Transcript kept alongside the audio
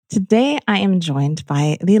Today, I am joined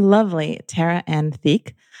by the lovely Tara Ann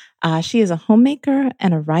Thieke. She is a homemaker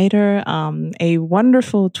and a writer, a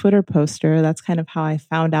wonderful Twitter poster. That's kind of how I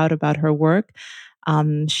found out about her work.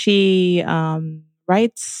 She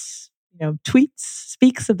writes, tweets,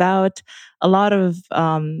 speaks about a lot of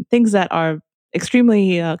things that are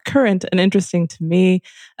extremely current and interesting to me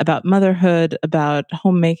about motherhood, about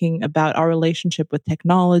homemaking, about our relationship with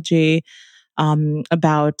technology,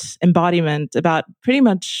 about embodiment, about pretty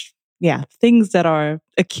much, things that are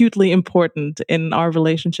acutely important in our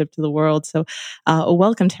relationship to the world. So,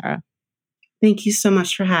 welcome, Tara. Thank you so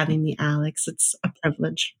much for having me, Alex. It's a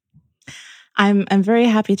privilege. I'm very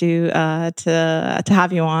happy to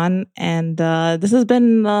have you on, and this has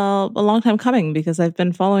been a long time coming because I've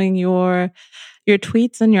been following your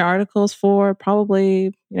tweets and your articles for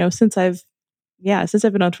probably since I've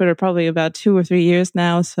been on Twitter probably about 2 or 3 years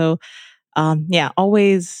now. So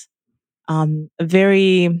always a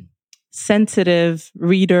very sensitive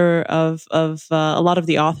reader of a lot of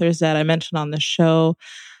the authors that I mentioned on the show.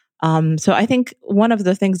 So I think one of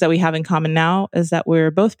the things that we have in common now is that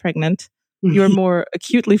we're both pregnant. You're more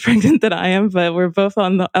acutely pregnant than I am, but we're both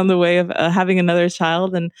on the way of having another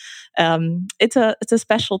child, and it's a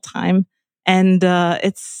special time, and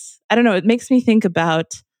I don't know, it makes me think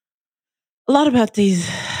about a lot about these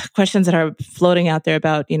questions that are floating out there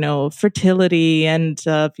about, fertility and,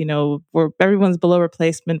 where everyone's below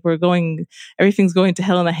replacement. Everything's going to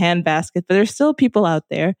hell in a handbasket, but there's still people out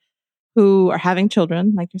there who are having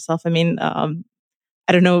children like yourself. I mean, I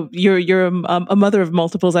don't know, you're a mother of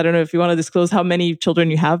multiples. I don't know if you want to disclose how many children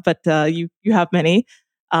you have, but you have many.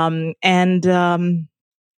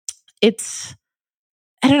 It's,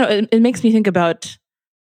 I don't know, it makes me think about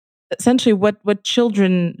essentially what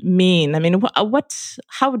children mean. I mean,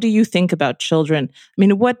 how do you think about children? I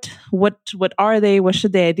mean, what are they? What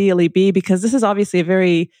should they ideally be? Because this is obviously a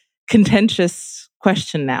very contentious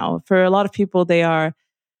question now. For a lot of people, they are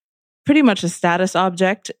pretty much a status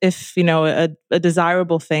object, if a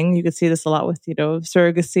desirable thing. You could see this a lot with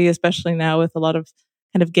surrogacy, especially now with a lot of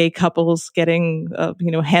kind of gay couples getting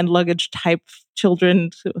hand luggage type children,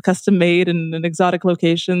 custom made in exotic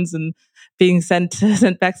locations and being sent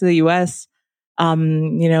back to the U.S.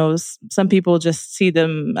 Some people just see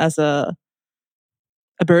them as a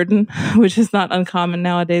burden, which is not uncommon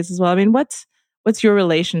nowadays as well. I mean, what's your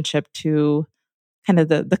relationship to kind of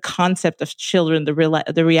the concept of children,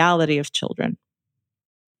 the reality of children?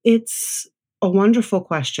 It's a wonderful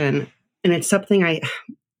question, and it's something I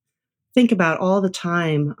think about all the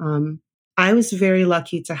time. I was very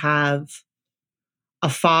lucky to have a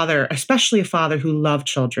father, especially a father who loved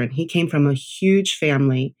children. He came from a huge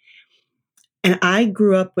family, and I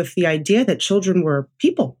grew up with the idea that children were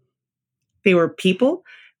people. They were people.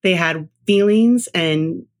 They had feelings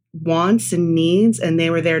and wants and needs, and they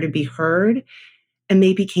were there to be heard, and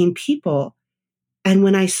they became people. And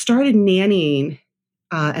when I started nannying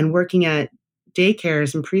and working at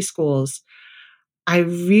daycares and preschools, I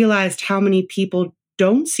realized how many people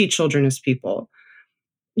don't see children as people.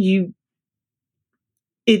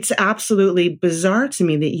 It's absolutely bizarre to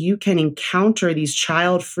me that you can encounter these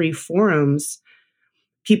child-free forums,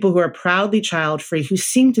 people who are proudly child-free, who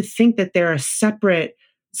seem to think that they're a separate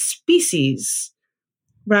species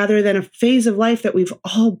rather than a phase of life that we've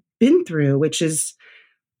all been through, which is,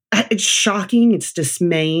 it's shocking, it's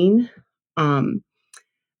dismaying. And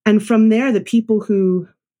from there, the people who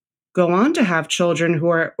go on to have children, who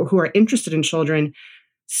are interested in children,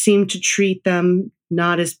 seem to treat them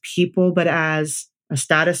not as people, but as a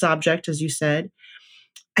status object, as you said,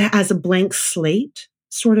 as a blank slate,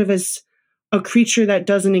 sort of as a creature that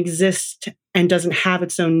doesn't exist and doesn't have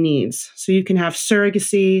its own needs. So you can have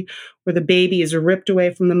surrogacy, where the baby is ripped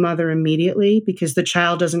away from the mother immediately because the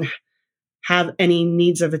child doesn't have any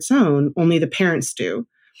needs of its own, only the parents do.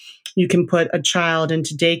 You can put a child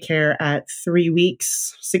into daycare at 3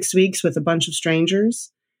 weeks, 6 weeks with a bunch of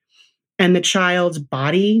strangers, and the child's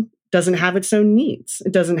body doesn't have its own needs.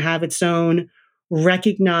 It doesn't have its own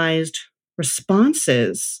recognized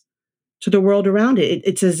responses to the world around it.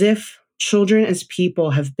 It's as if children as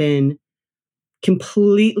people have been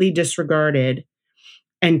completely disregarded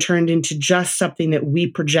and turned into just something that we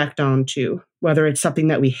project onto, whether it's something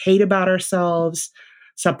that we hate about ourselves,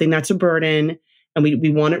 something that's a burden, and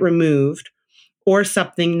we want it removed, or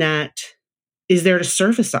something that is there to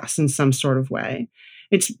service us in some sort of way.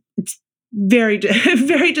 It's very,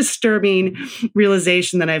 very disturbing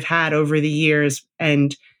realization that I've had over the years.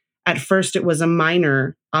 And at first it was a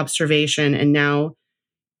minor observation, and now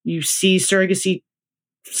you see surrogacy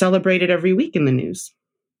celebrated every week in the news.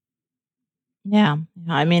 Yeah.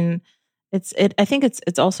 I mean, I think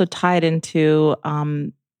it's also tied into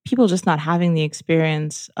people just not having the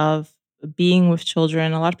experience of being with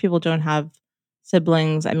children. A lot of people don't have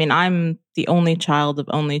siblings. I mean, I'm the only child of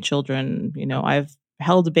only children. I've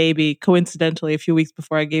held a baby coincidentally a few weeks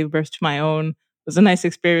before I gave birth to my own. It was a nice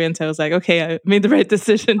experience. I was like, okay, I made the right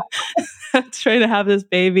decision trying to have this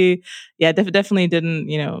baby. Yeah, definitely didn't,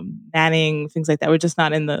 nannying, things like that. We're just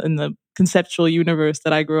not in the conceptual universe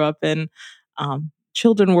that I grew up in.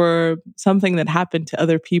 Children were something that happened to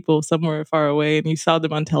other people somewhere far away, and you saw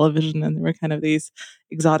them on television, and they were kind of these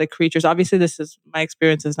exotic creatures. Obviously, this is my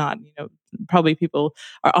experience is not, probably people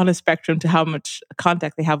are on a spectrum to how much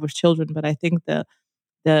contact they have with children, but I think the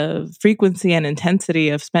frequency and intensity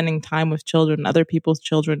of spending time with children, other people's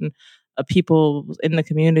children, people in the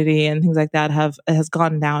community, and things like that has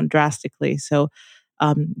gone down drastically. So,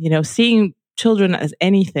 seeing children as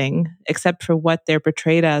anything except for what they're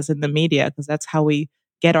portrayed as in the media, because that's how we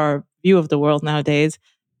get our view of the world nowadays,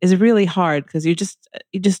 is really hard because you just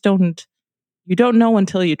don't know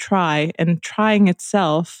until you try, and trying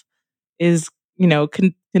itself is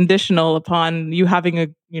conditional upon you having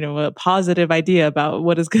a positive idea about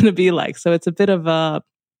what it's going to be like. So it's a bit of a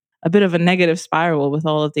negative spiral with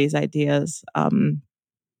all of these ideas.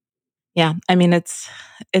 Yeah, I mean it's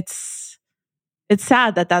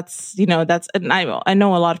sad that's and I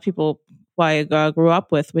know a lot of people who I grew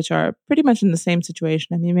up with, which are pretty much in the same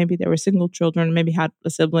situation. I mean, maybe they were single children, maybe had a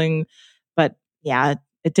sibling, but yeah,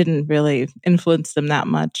 it didn't really influence them that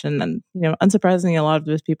much. And then, unsurprisingly, a lot of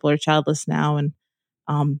those people are childless now, and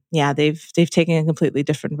yeah, they've taken a completely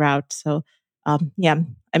different route. So, yeah,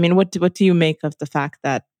 I mean, what do you make of the fact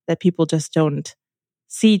that people just don't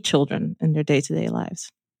see children in their day to day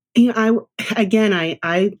lives?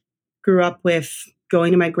 I grew up with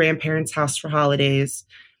going to my grandparents' house for holidays,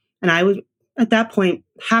 and I would at that point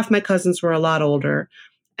half my cousins were a lot older,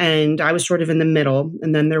 and I was sort of in the middle,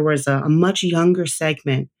 and then there was a much younger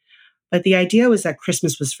segment. But the idea was that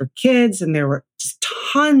Christmas was for kids, and there were just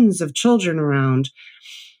tons of children around,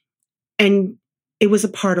 and it was a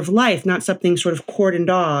part of life, not something sort of cordoned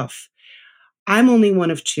off. I'm only one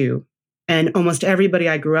of two, and almost everybody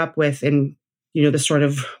I grew up with in the sort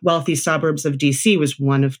of wealthy suburbs of DC was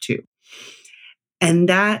one of two. And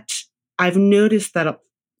that I've noticed that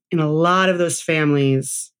in a lot of those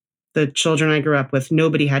families, the children I grew up with,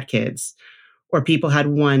 nobody had kids, or people had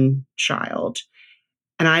one child.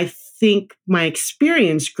 And I think my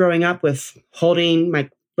experience growing up with holding my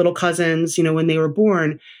little cousins, when they were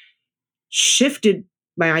born, shifted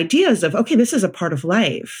my ideas of, okay, this is a part of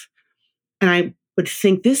life. And I would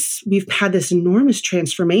think we've had this enormous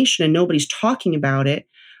transformation and nobody's talking about it.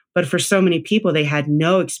 But for so many people, they had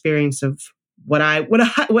no experience of what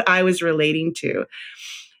I was relating to.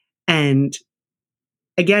 And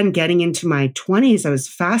again, getting into my 20s, I was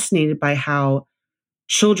fascinated by how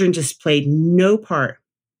children just played no part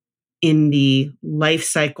in the life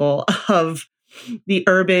cycle of the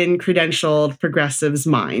urban credentialed progressives'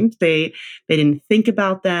 mind. They didn't think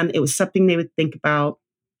about them. It was something they would think about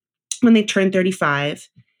when they turned 35.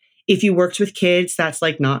 If you worked with kids, that's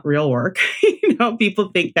like not real work. People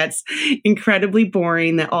think that's incredibly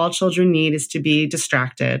boring, that all children need is to be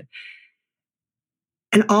distracted.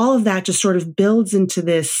 And all of that just sort of builds into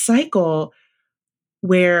this cycle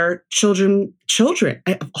where children,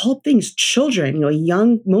 of all things, children,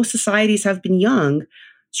 most societies have been young,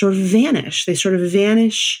 sort of vanish. They sort of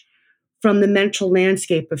vanish from the mental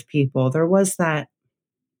landscape of people. There was I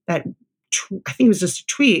think it was just a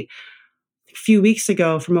tweet a few weeks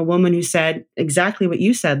ago from a woman who said exactly what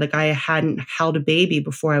you said. Like, I hadn't held a baby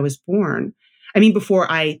before I was born. I mean,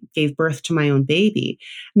 before I gave birth to my own baby.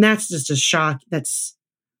 And that's just a shock. That's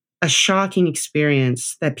a shocking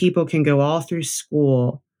experience that people can go all through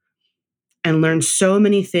school and learn so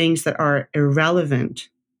many things that are irrelevant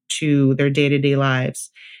to their day-to-day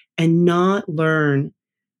lives and not learn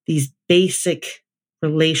these basic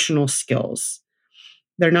relational skills.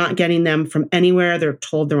 They're not getting them from anywhere. They're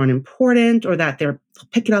told they're unimportant or that they'll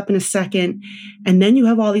pick it up in a second. And then you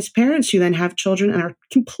have all these parents who then have children and are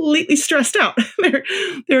completely stressed out.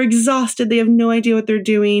 They're exhausted. They have no idea what they're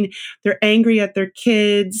doing. They're angry at their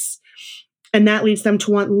kids. And that leads them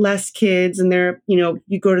to want less kids. And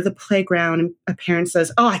you go to the playground and a parent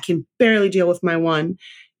says, oh, I can barely deal with my one.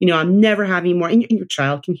 I'm never having more. And your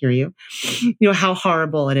child can hear you, how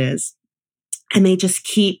horrible it is. And they just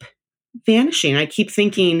keep vanishing. I keep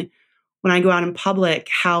thinking when I go out in public,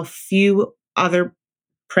 how few other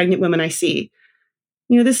pregnant women I see.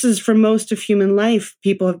 This is for most of human life.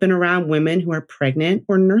 People have been around women who are pregnant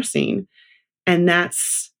or nursing. And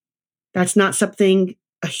that's not something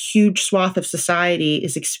a huge swath of society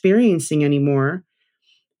is experiencing anymore,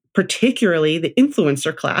 particularly the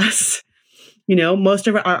influencer class. Most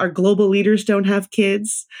of our global leaders don't have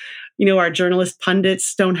kids. Our journalist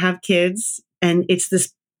pundits don't have kids. And it's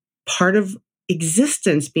this part of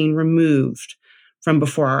existence being removed from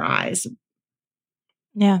before our eyes.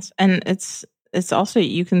 Yes, and it's also,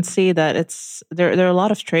 you can see that there are a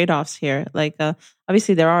lot of trade-offs here. Like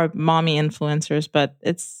obviously there are mommy influencers, but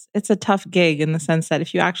it's a tough gig in the sense that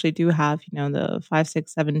if you actually do have, the 5,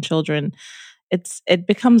 6, 7 children, it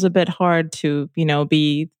becomes a bit hard to,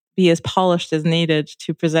 be as polished as needed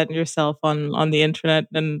to present yourself on the internet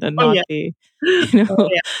and Oh, not yeah. be, Oh,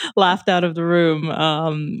 yeah. laughed out of the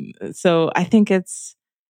room. So I think it's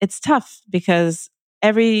tough because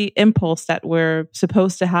every impulse that we're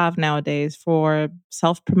supposed to have nowadays for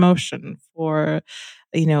self promotion, for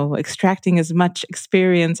extracting as much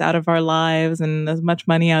experience out of our lives and as much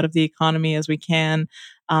money out of the economy as we can,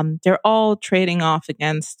 they're all trading off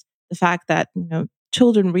against the fact that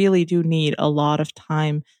children really do need a lot of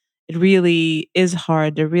time. It really is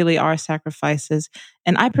hard. There really are sacrifices,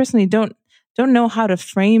 and I personally don't know how to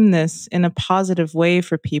frame this in a positive way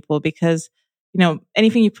for people because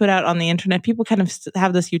anything you put out on the internet, people kind of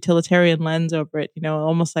have this utilitarian lens over it,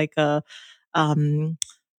 almost like a um,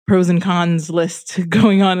 pros and cons list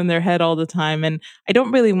going on in their head all the time. And I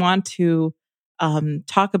don't really want to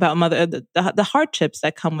talk about the hardships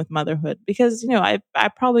that come with motherhood because I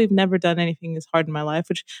probably have never done anything as hard in my life,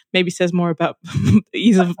 which maybe says more about the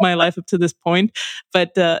ease of my life up to this point.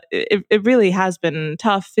 But it really has been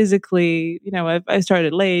tough physically. I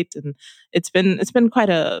started late, and it's been quite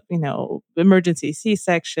a emergency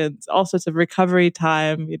C-sections, all sorts of recovery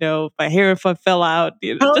time. My hair fell out.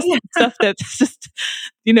 Oh, Just yeah. stuff that's just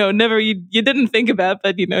never you didn't think about,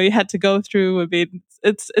 but you had to go through. I mean,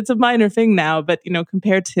 it's a minor thing now, but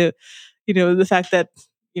compared to the fact that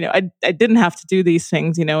I didn't have to do these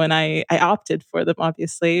things, and I opted for them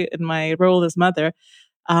obviously in my role as mother.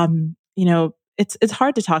 It's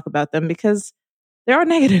hard to talk about them because there are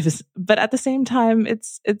negatives, but at the same time,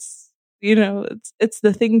 it's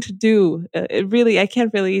the thing to do. I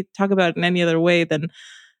can't really talk about it in any other way than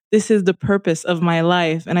this is the purpose of my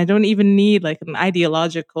life, and I don't even need like an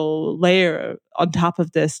ideological layer on top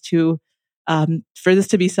of this to for this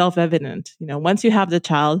to be self-evident. Once you have the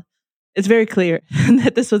child, it's very clear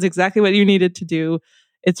that this was exactly what you needed to do.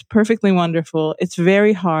 It's perfectly wonderful. It's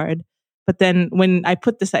very hard. But then when I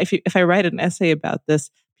put this, if I write an essay about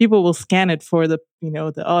this, people will scan it for oh,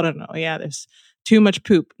 I don't know. Yeah, there's too much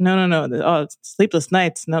poop. No. Oh, it's sleepless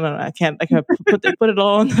nights. No. I can't put it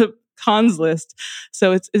all on the cons list.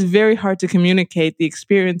 So it's very hard to communicate the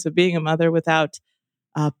experience of being a mother without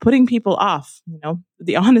putting people off.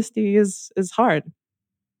 The honesty is hard.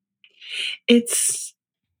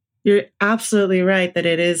 You're absolutely right that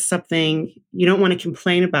it is something you don't want to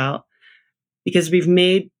complain about because we've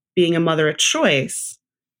made being a mother a choice.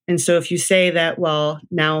 And so if you say that, well,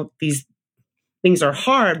 now these things are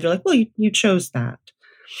hard, they're like, well, you chose that.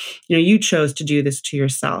 You chose to do this to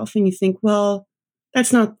yourself. And you think, well,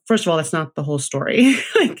 first of all, that's not the whole story.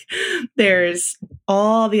 Like, there's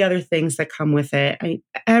all the other things that come with it.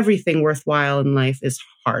 Everything worthwhile in life is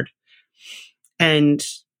hard. And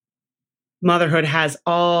motherhood has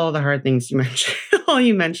all the hard things you mentioned, all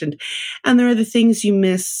you mentioned. And there are the things you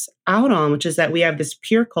miss out on, which is that we have this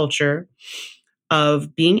peer culture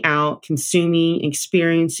of being out, consuming,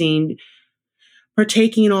 experiencing,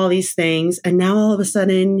 partaking in all these things. And now all of a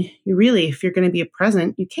sudden, if you're going to be a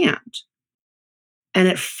present, you can't. And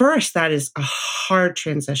at first, that is a hard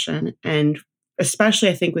transition. And especially,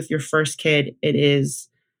 I think, with your first kid, it is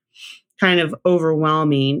kind of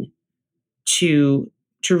overwhelming to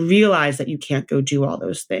realize that you can't go do all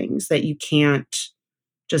those things, that you can't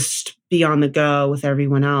just be on the go with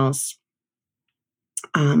everyone else.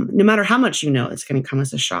 No matter how much it's going to come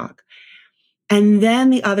as a shock. And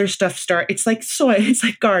then the other stuff it's like soil, it's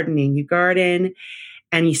like gardening. You garden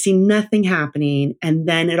and you see nothing happening, and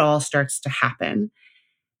then it all starts to happen.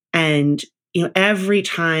 And, every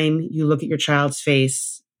time you look at your child's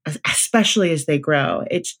face, especially as they grow,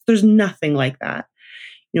 there's nothing like that.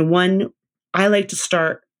 I like to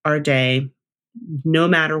start our day, no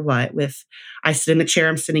matter what, I sit in the chair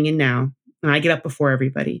I'm sitting in now, and I get up before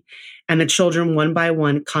everybody. And the children, one by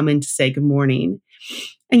one, come in to say good morning.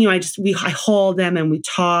 And, I hold them and we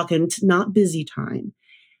talk, and it's not busy time.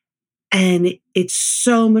 And it's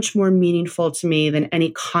so much more meaningful to me than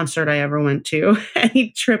any concert I ever went to, any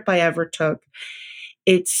trip I ever took.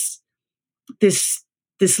 It's this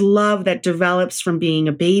love that develops from being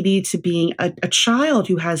a baby to being a child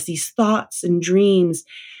who has these thoughts and dreams.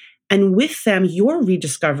 And with them, you're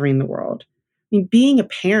rediscovering the world. I mean, being a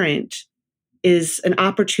parent is an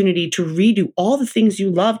opportunity to redo all the things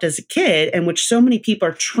you loved as a kid and which so many people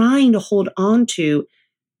are trying to hold on to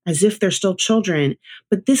as if they're still children.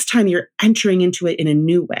 But this time you're entering into it in a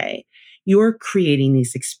new way. You're creating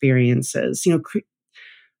these experiences.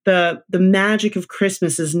 The magic of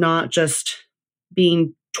Christmas is not just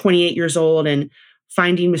being 28 years old and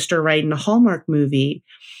finding Mr. Right in a Hallmark movie,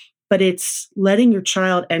 but it's letting your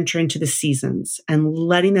child enter into the seasons and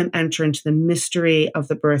letting them enter into the mystery of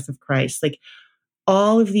the birth of Christ. Like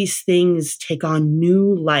all of these things take on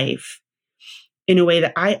new life in a way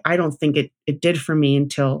that I don't think it did for me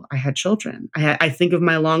until I had children. I think of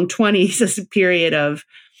my long 20s as a period of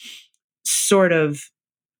sort of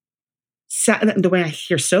the way I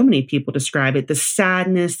hear so many people describe it, the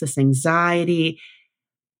sadness, this anxiety.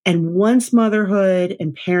 And once motherhood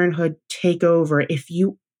and parenthood take over, if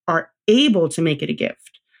you are able to make it a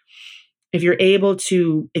gift, if you're able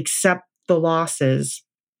to accept the losses,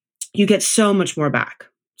 you get so much more back,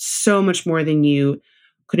 so much more than you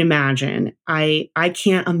could imagine. I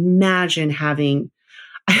can't imagine having,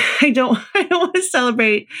 I don't want to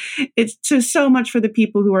celebrate. It's just so much for the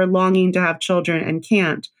people who are longing to have children and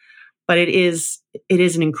can't, but it is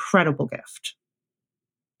an incredible gift.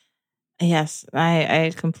 Yes,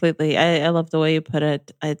 I completely, I love the way you put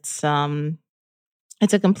it. It's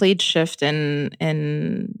a complete shift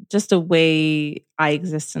in just the way I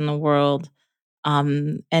exist in the world.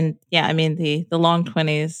 And yeah, I mean the long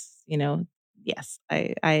 20s, yes,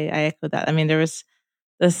 I echo that. I mean, there was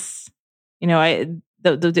this, I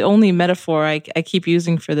the only metaphor I keep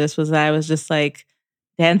using for this was that I was just like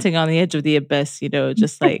dancing on the edge of the abyss,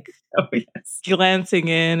 just like Oh, yes. glancing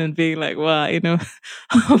in and being like, well,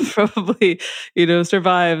 I'll probably,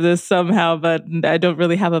 survive this somehow, but I don't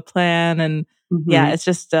really have a plan. And yeah, Mm-hmm. it's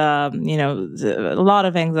just, a lot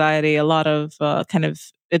of anxiety, a lot of kind of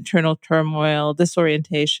internal turmoil,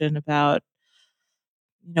 disorientation about,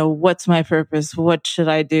 what's my purpose? What should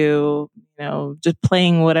I do? Just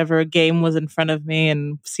playing whatever game was in front of me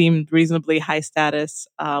and seemed reasonably high status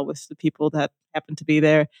with the people that happened to be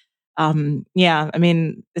there. Yeah, I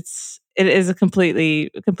mean, it is a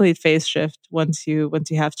complete phase shift once you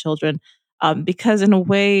have children, because in a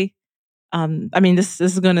way, I mean, this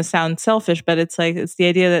is going to sound selfish, but it's the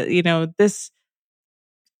idea that this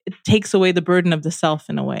it takes away the burden of the self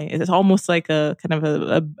in a way. It's almost like a kind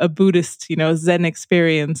of a Buddhist, Zen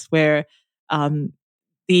experience where um,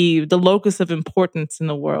 the locus of importance in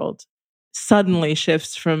the world suddenly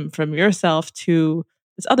shifts from yourself to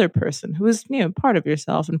this other person who is part of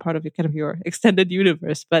yourself and part of your kind of your extended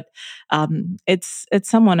universe. But it's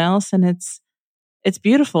someone else, and it's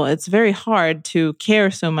beautiful. It's very hard to care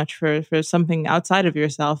so much for something outside of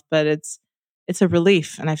yourself, but it's a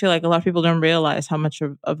relief. And I feel like a lot of people don't realize how much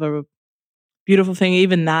of a beautiful thing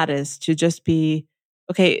even that is, to just be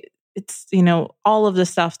okay. It's all of the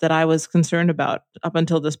stuff that I was concerned about up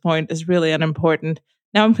until this point is really unimportant.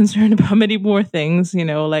 Now I'm concerned about many more things,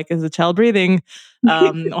 like is the child breathing,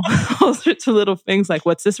 all sorts of little things like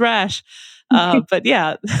what's this rash. But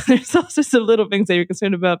yeah, there's all sorts of little things that you're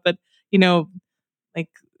concerned about. But you know, like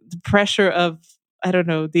the pressure of, I don't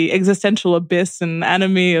know, the existential abyss and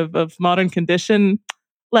enemy of modern condition,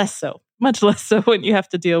 less so, much less so when you have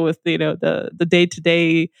to deal with the day to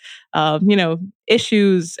day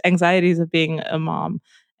issues, anxieties of being a mom.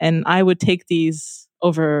 And I would take these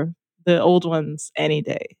over the old ones any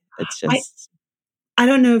day. It's I, just I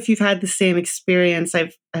don't know if you've had the same experience.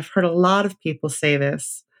 I've heard a lot of people say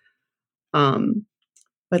this, um,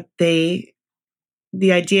 but the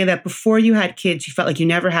idea that before you had kids, you felt like you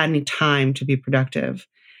never had any time to be productive.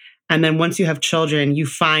 And then once you have children, you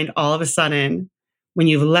find all of a sudden, when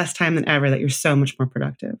you have less time than ever, that you're so much more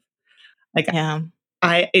productive. Like yeah.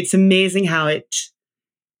 it's amazing how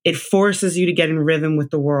it forces you to get in rhythm with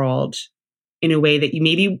the world in a way that you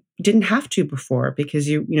maybe didn't have to before, because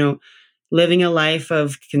living a life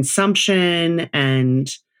of consumption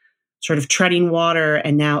and sort of treading water.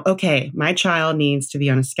 And now, okay, my child needs to be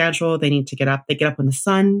on a schedule. They need to get up. They get up when the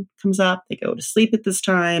sun comes up. They go to sleep at this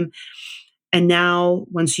time. And now,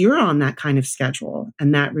 once you're on that kind of schedule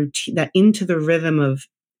and that routine, that into the rhythm of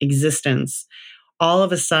existence, all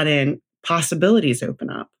of a sudden possibilities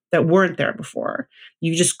open up that weren't there before.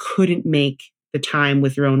 You just couldn't make the time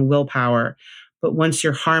with your own willpower. But once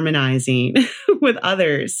you're harmonizing with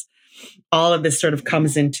others, all of this sort of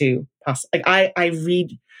comes into like I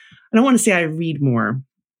read. I don't want to say I read more,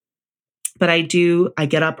 but I do. I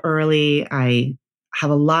get up early. I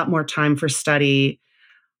have a lot more time for study.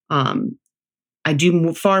 I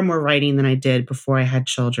do far more writing than I did before I had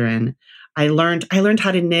children. I learned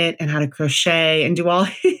how to knit and how to crochet and do all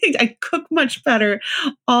I cook much better,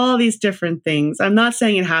 all these different things. I'm not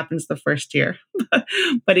saying it happens the first year,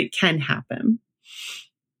 but it can happen.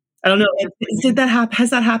 I don't know. Did that happen?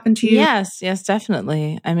 Has that happened to you? Yes, yes,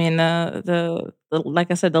 definitely. I mean, the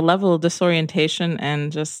like I said, the level of disorientation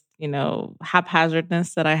and just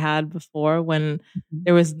haphazardness that I had before when Mhm.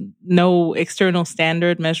 there was no external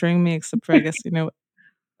standard measuring me, except for I guess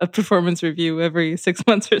a performance review every 6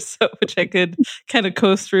 months or so, which I could kind of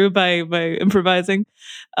coast through by improvising.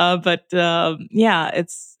 But yeah,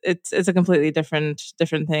 it's a completely different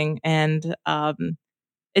thing, and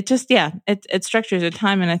it just it structures your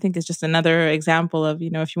time, and I think it's just another example of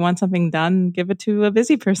if you want something done, give it to a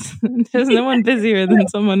busy person. There's no one busier than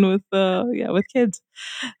someone with with kids.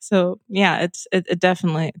 So yeah, it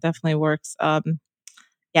definitely works.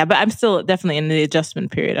 Yeah, but I'm still definitely in the adjustment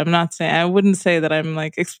period. I wouldn't say that I'm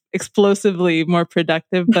like explosively more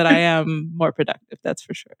productive, but I am more productive. That's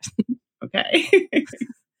for sure. Okay.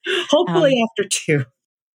 Um, Hopefully after two.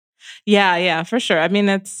 yeah, yeah, for sure. I mean,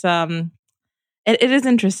 it is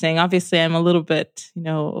interesting. Obviously, I'm a little bit,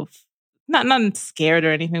 not scared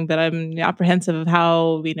or anything, but I'm apprehensive of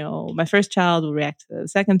how my first child will react to the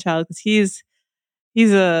second child because he's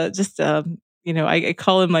a just I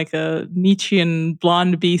call him like a Nietzschean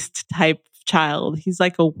blonde beast type child. He's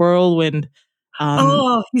like a whirlwind. Um,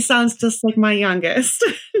 Oh, he sounds just like my youngest.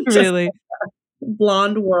 Just really,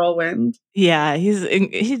 blonde whirlwind. yeah.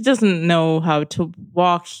 He doesn't know how to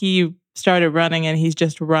walk. He started running and he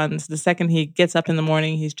just runs. The second he gets up in the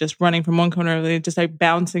morning, he's just running from one corner to the other, just like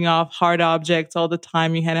bouncing off hard objects all the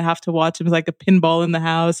time. You kind of have to watch him like a pinball in the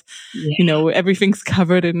house. Yeah. Everything's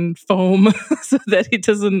covered in foam so that he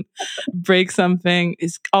doesn't break something.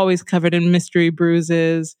 Is always covered in mystery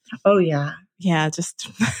bruises. Oh, yeah. Yeah, just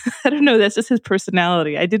I don't know. That's just his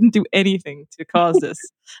personality. I didn't do anything to cause this.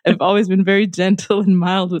 I've always been very gentle and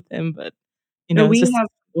mild with him, but No, it's just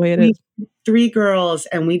the way it we is. three girls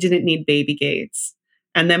and we didn't need baby gates.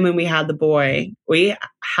 And then when we had the boy, we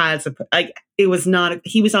had to like it was not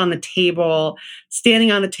he was on the table,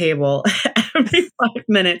 standing on the table every 5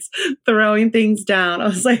 minutes, throwing things down. I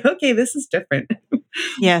was like, okay, this is different.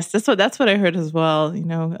 Yes, that's what I heard as well.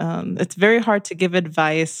 It's very hard to give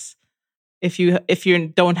advice if you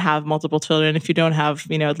don't have multiple children, if you don't have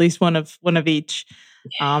at least one of each.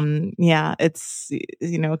 Yeah, it's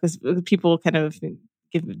because people kind of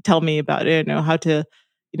tell me about it, how to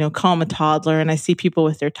calm a toddler, and I see people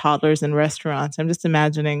with their toddlers in restaurants. I'm just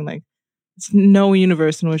imagining like it's no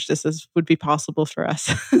universe in which would be possible for us.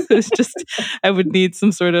 It's just I would need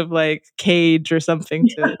some sort of like cage or something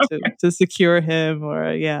to secure him, or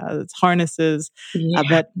it's harnesses. Yeah.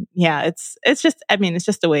 But yeah, it's just I mean it's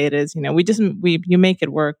just the way it is. You make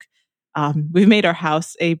it work. We've made our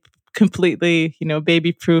house a completely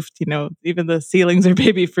baby proofed. Even the ceilings are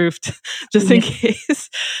baby proofed just in Yeah. case.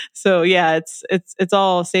 So yeah, it's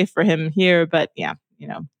all safe for him here. But yeah,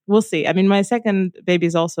 we'll see. I mean, my second baby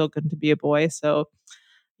is also going to be a boy, so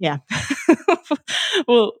yeah,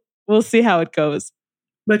 we'll we'll see how it goes.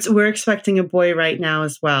 But we're expecting a boy right now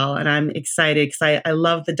as well. And I'm excited because I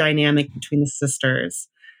love the dynamic between the sisters.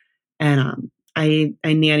 And I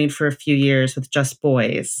nannied for a few years with just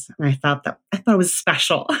boys, and I thought it was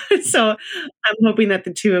special. So I'm hoping that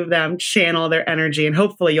the two of them channel their energy, and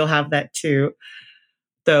hopefully you'll have that too.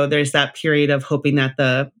 Though there's that period of hoping that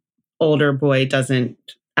the older boy doesn't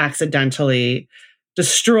accidentally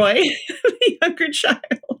destroy the younger child.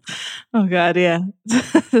 Oh God, yeah.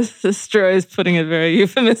 Destroy is putting it very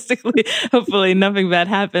euphemistically. Hopefully, nothing bad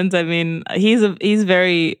happens. I mean, he's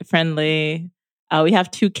very friendly. We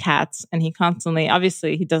have two cats, and he constantly,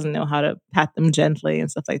 obviously, he doesn't know how to pat them gently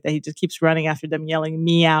and stuff like that. He just keeps running after them, yelling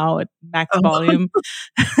meow at max Oh, volume,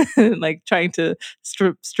 like trying to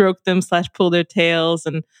stroke them / pull their tails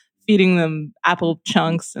and feeding them apple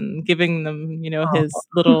chunks and giving them, his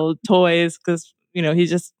little toys because he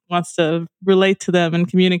just wants to relate to them and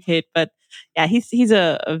communicate. But yeah, he's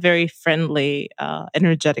a very friendly,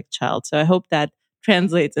 energetic child. So I hope that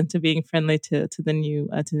translates into being friendly to the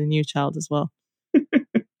new child as well.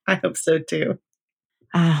 I hope so too.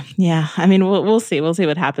 Yeah. I mean, we'll see. We'll see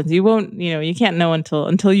what happens. You won't, you can't know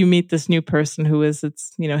until you meet this new person who is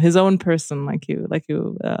his own person, like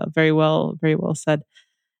you very well said.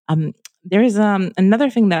 There's another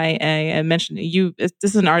thing that I mentioned. This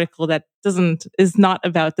is an article that is not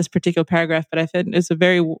about this particular paragraph, but I think it's a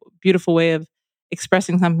very beautiful way of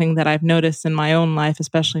expressing something that I've noticed in my own life,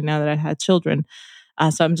 especially now that I've had children.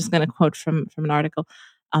 So I'm just going to quote from an article.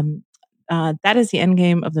 Um, that is the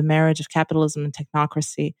endgame of the marriage of capitalism and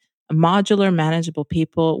technocracy. A modular, manageable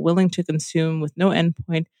people willing to consume with no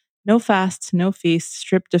endpoint, no fasts, no feasts,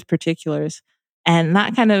 stripped of particulars. And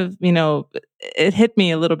that kind of, it hit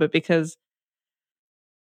me a little bit because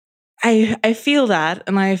I feel that,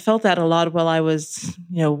 and I felt that a lot while I was,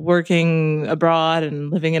 working abroad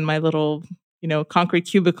and living in my little, concrete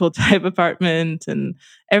cubicle type apartment, and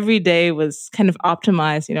every day was kind of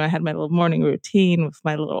optimized. I had my little morning routine with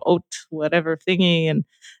my little oat whatever thingy, and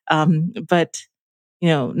but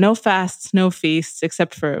no fasts, no feasts,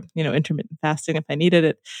 except for intermittent fasting if I needed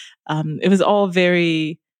it. It was all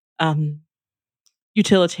very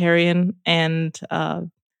utilitarian and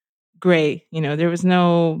gray. There was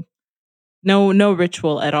no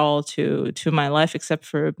ritual at all to my life except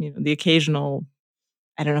for the occasional,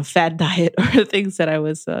 I don't know, fad diet or things that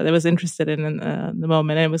was interested in the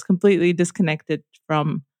moment. And it was completely disconnected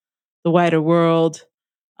from the wider world.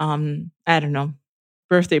 I don't know,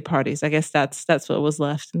 birthday parties. I guess that's what was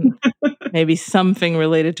left, and maybe something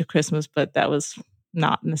related to Christmas, but that was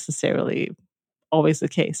not necessarily always the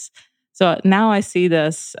case. So now I see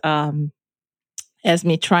this as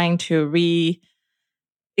me trying to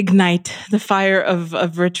ignite the fire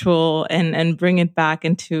of ritual and bring it back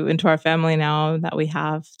into our family now that we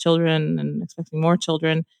have children and expecting more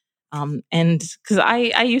children. And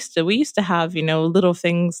because we used to have, little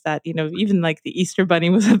things that, even like the Easter bunny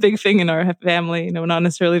was a big thing in our family, not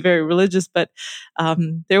necessarily very religious, but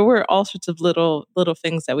there were all sorts of little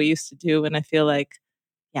things that we used to do. And I feel like,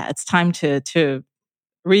 yeah, it's time to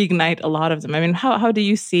reignite a lot of them. I mean, how do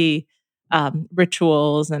you see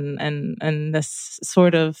rituals and this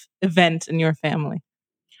sort of event in your family?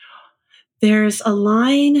 There's a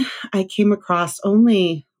line I came across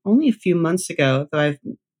only a few months ago, though I'm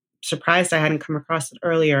surprised I hadn't come across it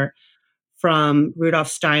earlier, from Rudolf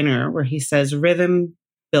Steiner, where he says, rhythm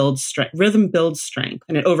builds strength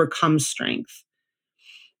and it overcomes strength.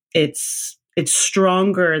 It's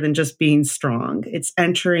stronger than just being strong. It's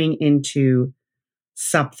entering into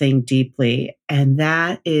something deeply. And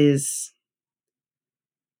that is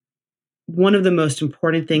one of the most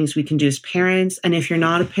important things we can do as parents. And if you're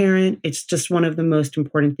not a parent, it's just one of the most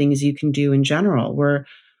important things you can do in general. We're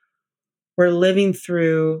living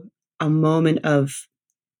through a moment of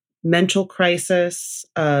mental crisis,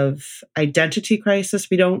 of identity crisis.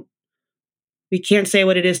 We can't say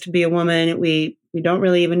what it is to be a woman. We don't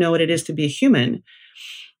really even know what it is to be a human.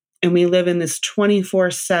 And we live in this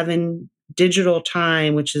 24/7 digital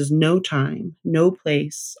time, which is no time, no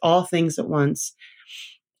place, all things at once.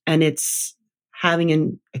 And it's having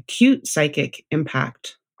an acute psychic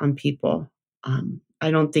impact on people. I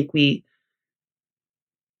don't think we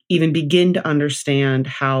even begin to understand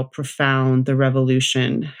how profound the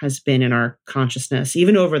revolution has been in our consciousness,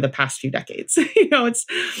 even over the past few decades.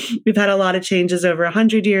 We've had a lot of changes over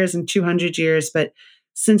 100 years and 200 years, but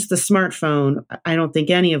since the smartphone, I don't think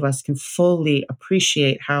any of us can fully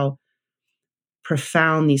appreciate how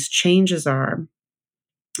profound these changes are.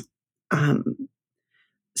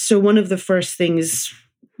 So one of the first things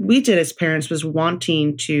we did as parents was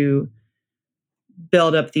wanting to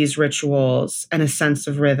build up these rituals and a sense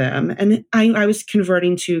of rhythm. And I was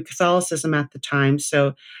converting to Catholicism at the time.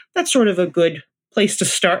 So that's sort of a good place to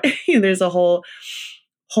start. There's a whole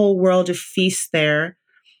world of feasts there.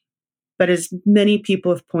 But as many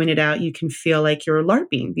people have pointed out, you can feel like you're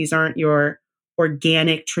LARPing. These aren't your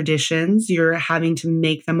organic traditions. You're having to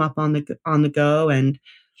make them up on the go and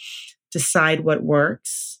decide what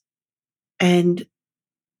works. And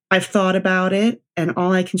I've thought about it, and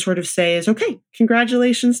all I can sort of say is, okay,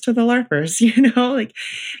 congratulations to the LARPers. Like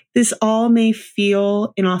this all may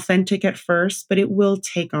feel inauthentic at first, but it will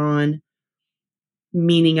take on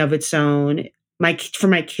meaning of its own. For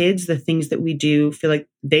my kids, the things that we do feel like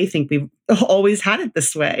they think we've always had it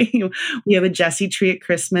this way. We have a Jessie tree at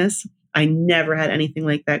Christmas. I never had anything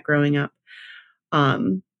like that growing up.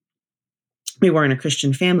 We weren't a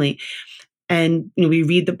Christian family. And we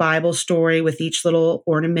read the Bible story with each little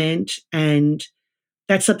ornament, and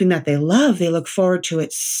that's something that they love. They look forward to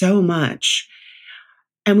it so much.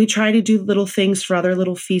 And we try to do little things for other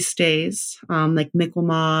little feast days, like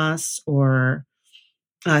Michaelmas or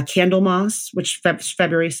Candlemas, which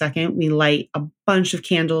February 2nd, we light a bunch of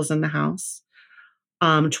candles in the house.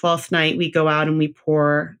 12th night, we go out and we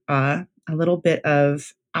pour a little bit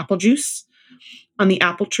of apple juice on the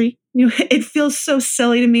apple tree. It feels so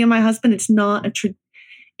silly to me and my husband. It's not a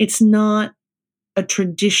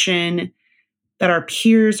tradition that our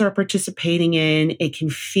peers are participating in. It can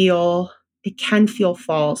feel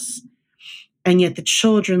false, and yet the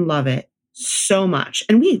children love it so much,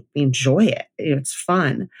 and we enjoy it. It's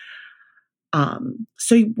fun.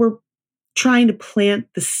 So we're trying to plant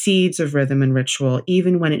the seeds of rhythm and ritual,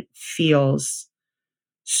 even when it feels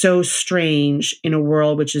so strange in a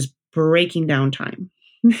world which is breaking down time.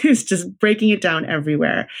 It's just breaking it down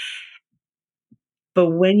everywhere.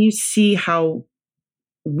 But when you see how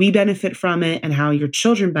we benefit from it and how your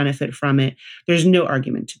children benefit from it, there's no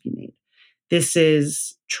argument to be made. This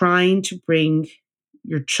is trying to bring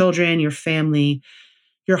your children, your family,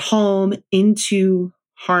 your home into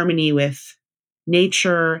harmony with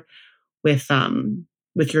nature, with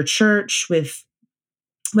your church, with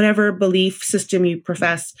whatever belief system you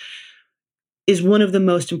profess, is one of the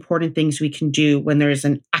most important things we can do when there's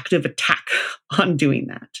an active attack on doing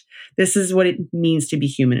that. This is what it means to be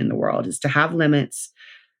human in the world, is to have limits,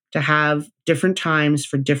 to have different times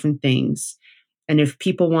for different things. And if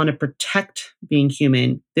people want to protect being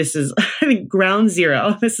human, this is, I think, ground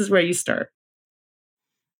zero. This is where you start.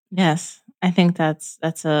 Yes, I think that's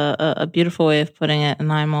a beautiful way of putting it,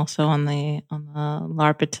 and I'm also on the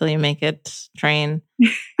LARP it till you make it train.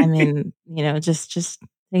 I mean, just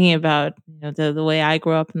thinking about the way I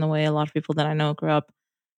grew up and the way a lot of people that I know grew up.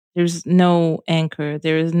 There's no anchor.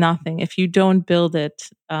 There is nothing. If you don't build it,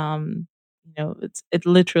 it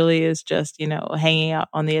literally is just hanging out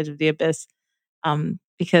on the edge of the abyss.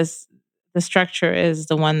 Because the structure is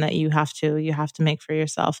the one that you have to make for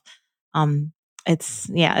yourself. Um, it's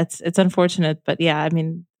unfortunate, but yeah, I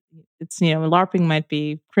mean, it's LARPing might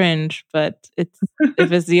be cringe, but it's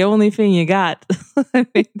if it's the only thing you got, I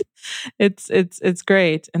mean, it's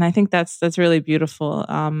great, and I think that's really beautiful.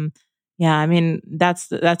 Yeah, I mean, that's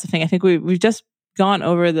the thing. I think we've just gone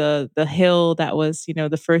over the hill that was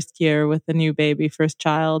the first year with the new baby, first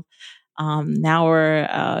child. Now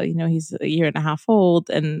we're he's a year and a half old,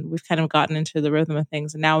 and we've kind of gotten into the rhythm of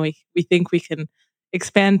things, and now we think we can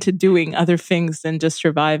expand to doing other things than just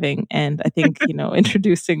surviving. And I think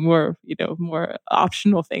introducing more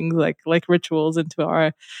optional things like rituals into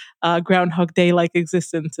our Groundhog Day like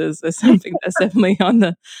existence is something that's definitely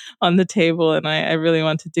on the table, and I really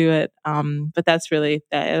want to do it. But that's really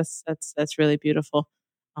beautiful.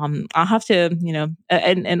 I'll have to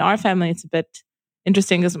and in our family it's a bit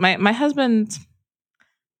interesting because my husband.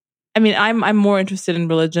 I mean, I'm more interested in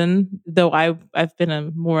religion, though I've been a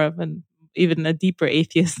more of an even a deeper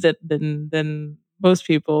atheist than most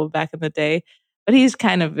people back in the day. But he's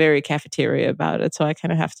kind of very cafeteria about it, so I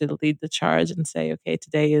kind of have to lead the charge and say, okay,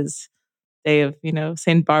 today is day of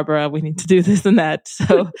Saint Barbara, we need to do this and that.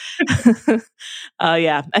 So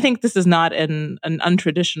yeah, I think this is not an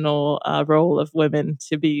untraditional role of women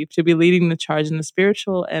to be leading the charge in the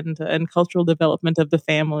spiritual and cultural development of the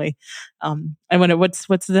family. I wonder what's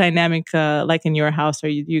the dynamic like in your house? Are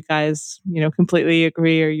you guys completely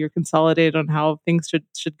agree, or you're consolidated on how things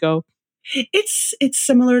should go? It's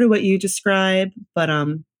similar to what you describe, but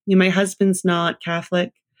my husband's not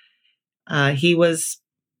Catholic. He was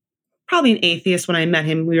probably an atheist when I met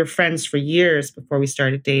him. We were friends for years before we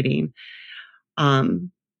started dating.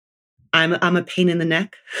 Um, I'm a pain in the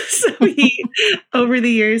neck, so he over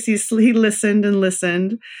the years he listened and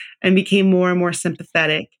listened and became more and more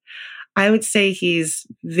sympathetic. I would say he's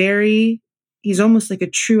almost like a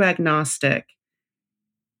true agnostic,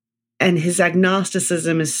 and his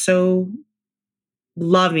agnosticism is so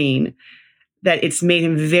loving that it's made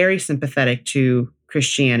him very sympathetic to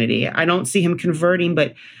Christianity. I don't see him converting,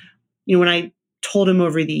 but when I told him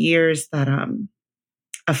over the years that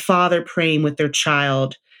a father praying with their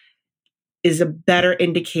child is a better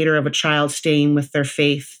indicator of a child staying with their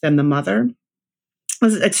faith than the mother.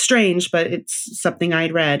 It's strange, but it's something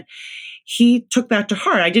I'd read. He took that to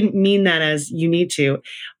heart. I didn't mean that as you need to,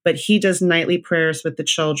 but he does nightly prayers with the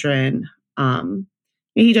children.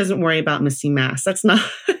 He doesn't worry about missing mass. That's not,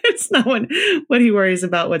 it's not what he worries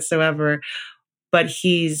about whatsoever. But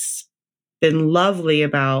he's been lovely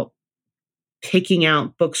about picking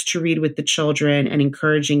out books to read with the children and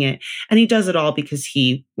encouraging it. And he does it all because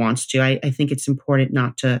he wants to. I think it's important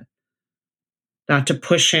not to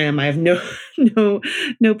push him. I have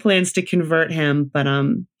no plans to convert him, but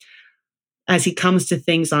as he comes to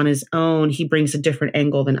things on his own, he brings a different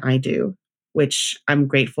angle than I do, which I'm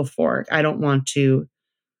grateful for. I don't want to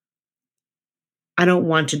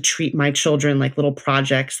treat my children like little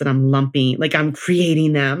projects that I'm lumping, like I'm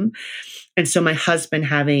creating them. And so my husband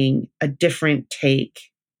having a different take,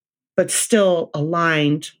 but still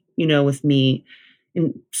aligned, with me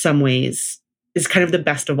in some ways, is kind of the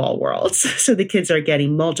best of all worlds. So the kids are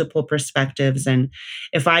getting multiple perspectives. And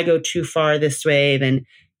if I go too far this way, then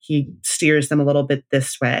he steers them a little bit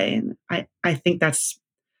this way. And I think that's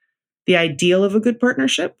the ideal of a good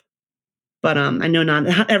partnership. But I know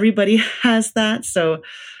not everybody has that. So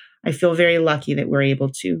I feel very lucky that we're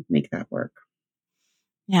able to make that work.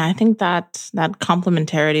 Yeah, I think that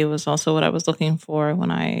complementarity was also what I was looking for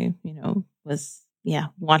when I was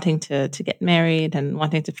wanting to get married and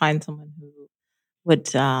wanting to find someone who would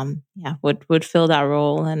would fill that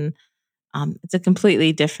role. And it's a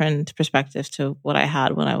completely different perspective to what I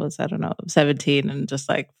had when I was, I don't know, 17 and just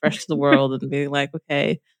like fresh to the world and being like,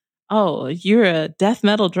 okay, oh, you're a death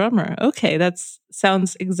metal drummer. Okay, that's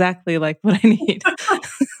sounds exactly like what I need.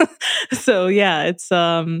 So yeah, it's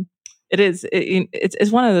one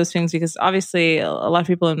of those things because obviously a lot of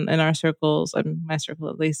people in our circles, my circle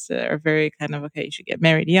at least, are very kind of okay. You should get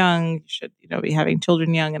married young. You should be having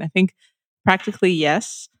children young. And I think practically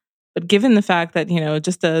yes, but given the fact that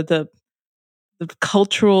just the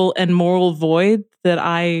cultural and moral void that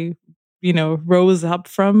I rose up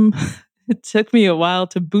from, it took me a while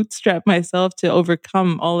to bootstrap myself to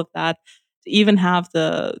overcome all of that, to even have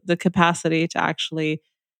the capacity to actually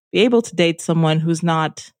be able to date someone who's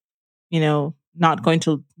not going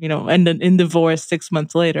to, end in divorce 6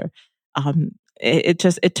 months later.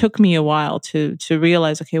 It took me a while to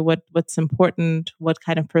realize, okay, what's important, what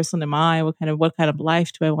kind of person am I, what kind of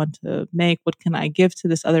life do I want to make, what can I give to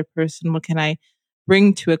this other person, what can I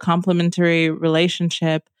bring to a complementary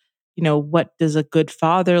relationship, what does a good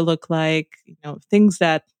father look like, things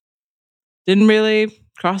that didn't really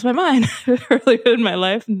cross my mind earlier in my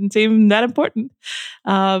life and didn't seem that important.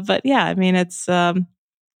 But yeah, I mean,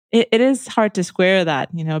 it is hard to square that,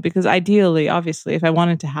 because ideally, obviously, if I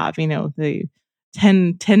wanted to have, the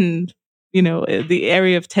 10, the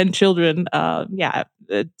area of 10 children, yeah,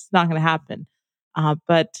 it's not going to happen.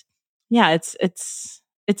 But yeah, it's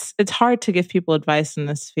hard to give people advice in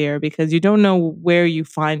this sphere because you don't know where you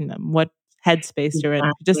find them, what headspace they're in.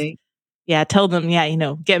 If you just, Exactly. yeah, tell them,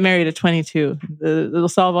 yeah, get married at 22. It'll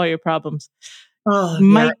solve all your problems. Oh, yeah.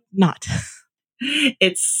 Might not.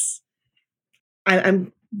 It's,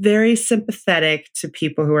 I'm very sympathetic to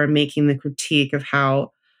people who are making the critique of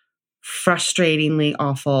how frustratingly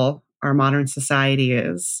awful our modern society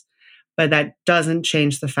is. But that doesn't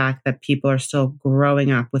change the fact that people are still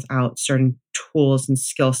growing up without certain tools and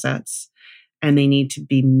skill sets, and they need to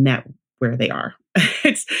be met where they are.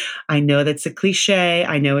 I know that's a cliche.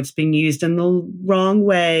 I know it's being used in the wrong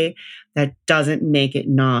way. That doesn't make it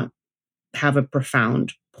not have a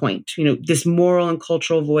profound point. This moral and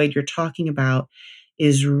cultural void you're talking about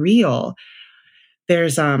is real.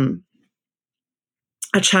 There's a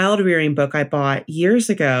child rearing book I bought years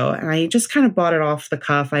ago, and I just kind of bought it off the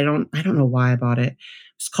cuff. I don't know why I bought it.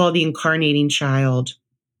 It's called The Incarnating Child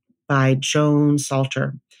by Joan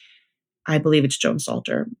Salter. I believe it's Joan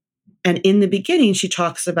Salter. And in the beginning, she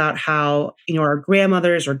talks about how, our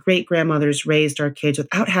grandmothers or great grandmothers raised our kids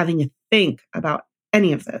without having to think about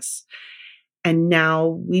any of this. And now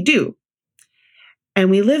we do. And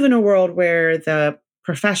we live in a world where the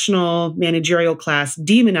professional managerial class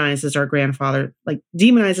demonizes our grandfather, like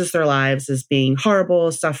demonizes their lives as being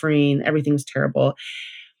horrible, suffering, everything's terrible.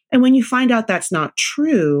 And when you find out that's not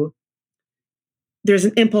true, there's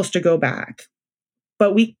an impulse to go back.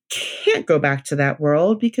 But we can't go back to that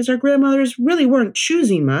world because our grandmothers really weren't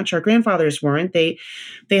choosing much. Our grandfathers weren't. They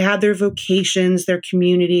had their vocations, their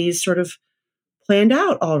communities sort of planned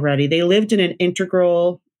out already. They lived in an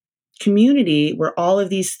integral community where all of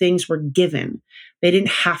these things were given. They didn't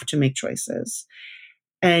have to make choices.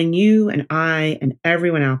 And you and I and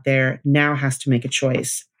everyone out there now has to make a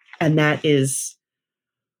choice. And that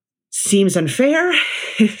seems unfair.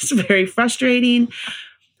 It's very frustrating.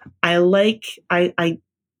 I love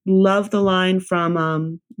the line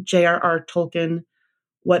from J.R.R. Tolkien,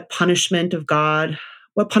 what punishments of God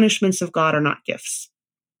are not gifts.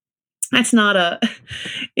 That's not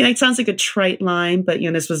it sounds like a trite line, but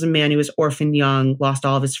this was a man who was orphaned young, lost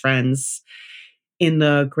all of his friends in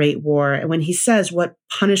the Great War. And when he says what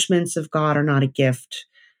punishments of God are not a gift,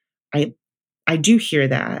 I do hear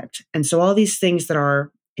that. And so all these things that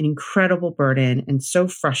are an incredible burden and so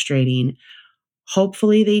frustrating,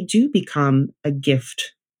 hopefully they do become a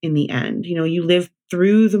gift in the end. You live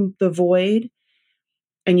through the void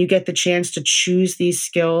and you get the chance to choose these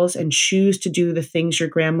skills and choose to do the things your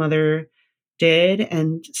grandmother did.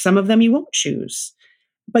 And some of them you won't choose,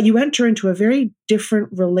 but you enter into a very different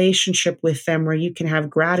relationship with them where you can have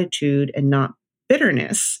gratitude and not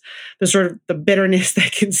bitterness, the sort of the bitterness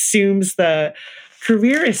that consumes the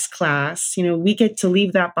careerist class. We get to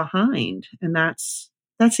leave that behind. And that's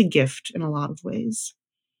a gift in a lot of ways.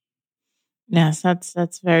 Yes,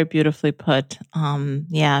 that's very beautifully put.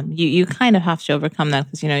 Yeah, you kind of have to overcome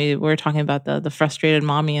that because we're talking about the frustrated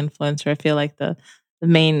mommy influencer. I feel like the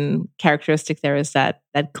main characteristic there is that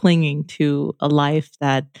clinging to a life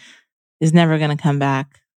that is never going to come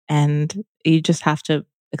back, and you just have to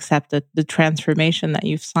accept the transformation that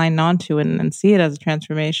you've signed on to and see it as a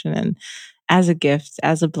transformation as a gift,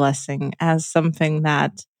 as a blessing, as something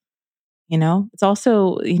that, it's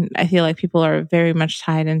also, I feel like people are very much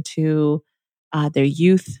tied into their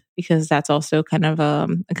youth, because that's also kind of a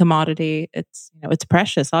commodity. It's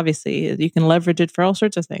precious. Obviously, you can leverage it for all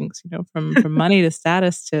sorts of things. From money to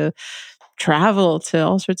status to travel to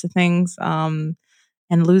all sorts of things. And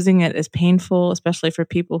losing it is painful, especially for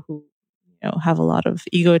people who have a lot of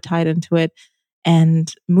ego tied into it.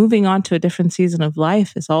 And moving on to a different season of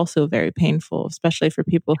life is also very painful, especially for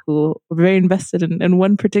people who are very invested in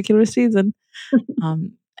one particular season.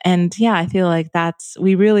 Um, and yeah, I feel like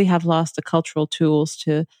we really have lost the cultural tools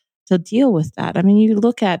to deal with that. I mean, you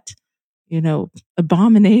look at,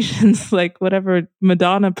 abominations like whatever,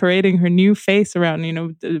 Madonna parading her new face around,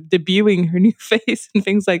 debuting her new face and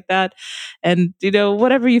things like that. And,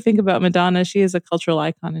 whatever you think about Madonna, she is a cultural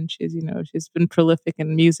icon, and she's been prolific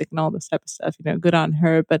in music and all this type of stuff, good on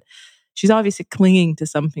her. But she's obviously clinging to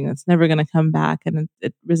something that's never going to come back. And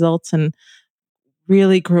it results in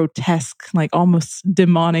really grotesque, like almost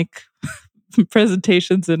demonic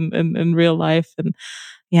presentations in real life. And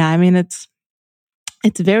yeah, I mean, it's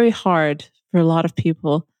very hard for a lot of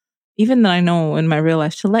people, even though I know in my real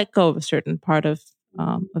life, to let go of a certain part of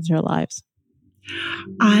their lives.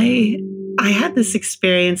 I had this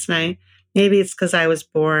experience, and maybe it's because I was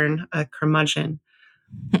born a curmudgeon,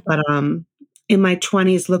 but in my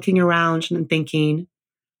 20s, looking around and thinking,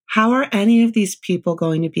 how are any of these people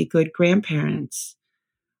going to be good grandparents?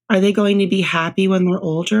 Are they going to be happy when they're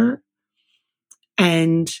older?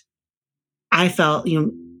 And I felt,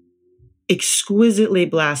 exquisitely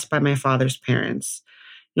blessed by my father's parents.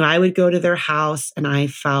 I would go to their house and I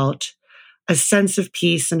felt a sense of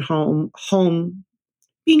peace and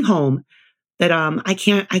being home that I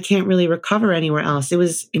can't really recover anywhere else. It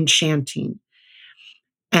was enchanting.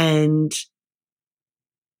 And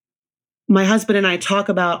my husband and I talk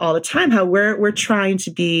about all the time how we're trying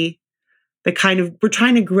to be we're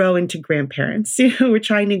trying to grow into grandparents. We're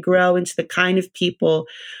trying to grow into the kind of people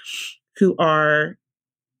who are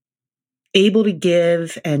able to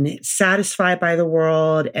give and satisfied by the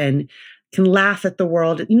world and can laugh at the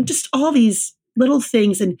world, just all these little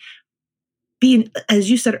things, and being, as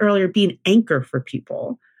you said earlier, be an anchor for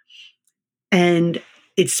people. And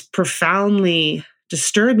it's profoundly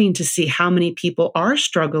disturbing to see how many people are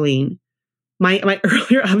struggling. My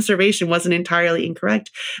earlier observation wasn't entirely incorrect.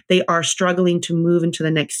 They are struggling to move into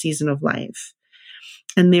the next season of life.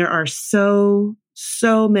 And there are so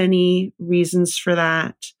many reasons for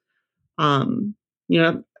that.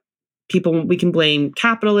 People, we can blame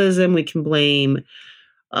capitalism, we can blame,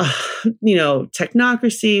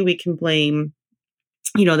 technocracy, we can blame,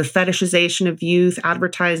 the fetishization of youth,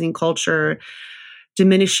 advertising culture,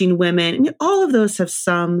 diminishing women. I mean, all of those have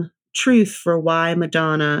some truth for why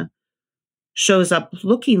Madonna shows up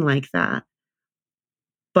looking like that.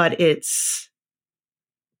 But it's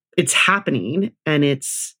happening, and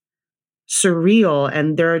it's surreal.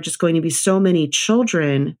 And there are just going to be so many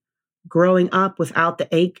children growing up without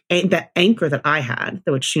the anchor that I had,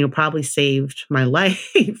 which, probably saved my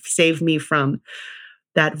life, saved me from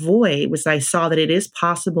that void, was I saw that it is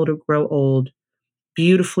possible to grow old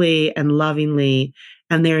beautifully and lovingly.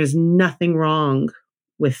 And there is nothing wrong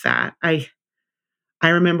with that. I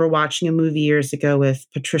remember watching a movie years ago with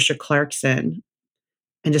Patricia Clarkson,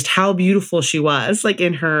 and just how beautiful she was, like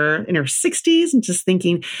in her 60s, and just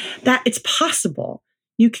thinking that it's possible.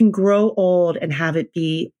 You can grow old and have it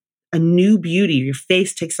be a new beauty. Your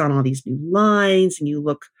face takes on all these new lines, and you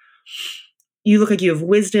look like you have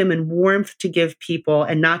wisdom and warmth to give people,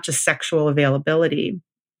 and not just sexual availability.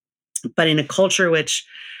 But in a culture which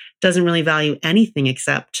doesn't really value anything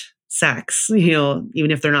except sex, even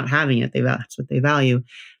if they're not having it, that's what they value.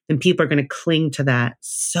 Then people are going to cling to that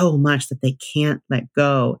so much that they can't let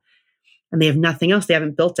go. And they have nothing else. They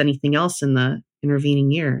haven't built anything else in the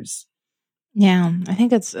intervening years. Yeah, I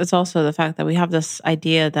think it's also the fact that we have this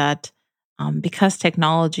idea that because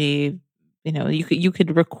technology, you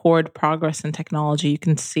could record progress in technology. You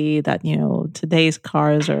can see that today's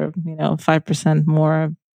cars are 5%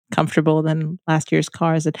 more comfortable than last year's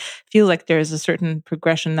cars. It feels like there's a certain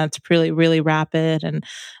progression that's really, really rapid. And,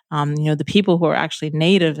 the people who are actually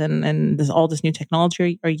native and all this new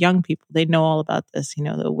technology are young people. They know all about this,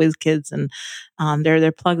 the whiz kids, and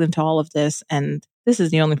they're plugged into all of this. And this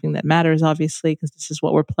is the only thing that matters, obviously, because this is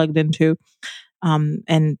what we're plugged into.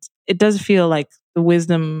 And it does feel like the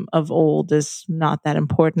wisdom of old is not that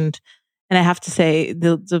important. And I have to say,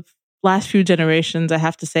 the last few generations, I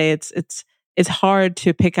have to say, it's hard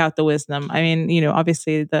to pick out the wisdom. I mean,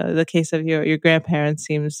 obviously the case of your grandparents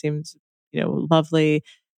seems lovely,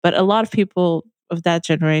 but a lot of people of that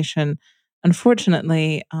generation,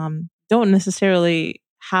 unfortunately, don't necessarily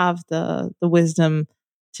have the wisdom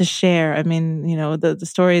to share. I mean, the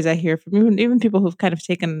stories I hear from even people who've kind of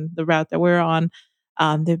taken the route that we're on,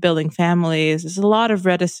 they're building families. There's a lot of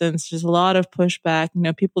reticence. There's a lot of pushback.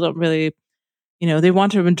 People don't really, they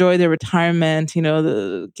want to enjoy their retirement.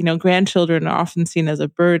 Grandchildren are often seen as a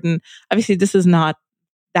burden. Obviously, this is not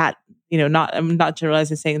that, I'm not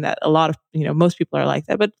generalizing saying that a lot of, most people are like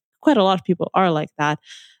that, but quite a lot of people are like that.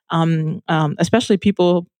 Especially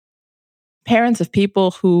parents of people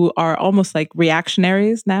who are almost like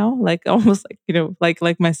reactionaries now, like almost like,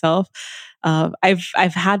 like myself. I've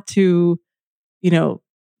had to, you know,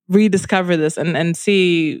 rediscover this and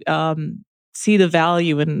see the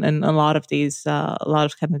value in a lot of these, a lot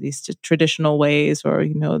of kind of these traditional ways, or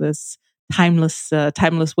this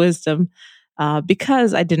timeless wisdom,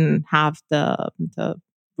 because I didn't have the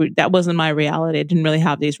that wasn't my reality. I didn't really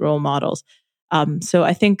have these role models. So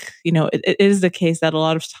I think it is the case that a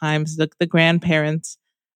lot of times the grandparents,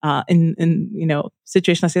 in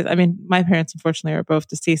situations like this. I mean, my parents unfortunately are both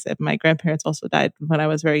deceased. My grandparents also died when I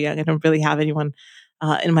was very young. I don't really have anyone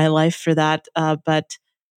in my life for that. But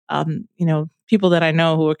people that I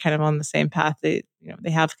know who are kind of on the same path, they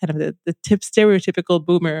have kind of the stereotypical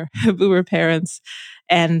boomer parents,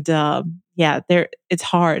 and it's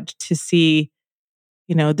hard to see.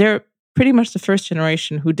 They're pretty much the first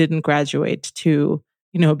generation who didn't graduate to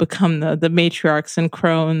become the matriarchs and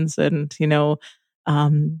crones, and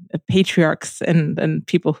patriarchs, and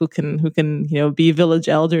people who can be village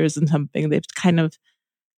elders and something. They've kind of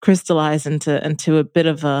crystallized into a bit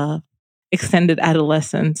of a extended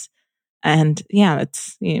adolescence. And yeah,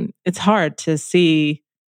 it's hard to see,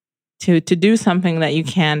 to do something that you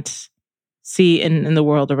can't see in the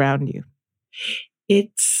world around you.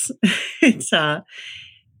 It's it's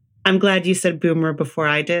I'm glad you said boomer before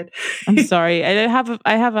I did. I'm sorry. I have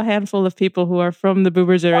a handful of people who are from the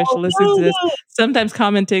boomer generation listening to this, sometimes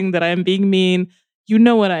commenting that I'm being mean. You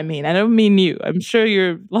know what I mean. I don't mean you. I'm sure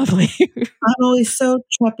you're lovely. I'm always so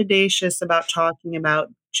trepidatious about talking about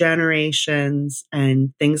generations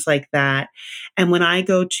and things like that. And when I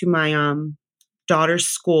go to my daughter's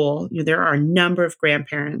school, there are a number of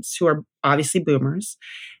grandparents who are obviously boomers,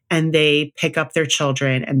 and they pick up their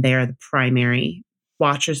children, and they are the primary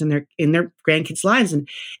watchers in their grandkids' lives, and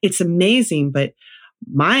it's amazing. But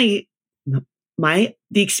my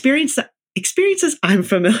the experiences I'm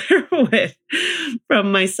familiar with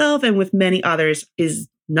from myself and with many others is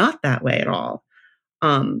not that way at all.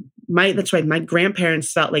 That's right. My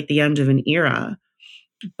grandparents felt like the end of an era,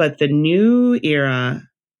 but the new era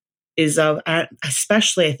is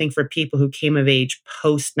especially I think for people who came of age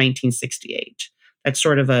post 1968. That's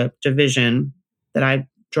sort of a division that I've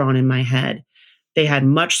drawn in my head. They had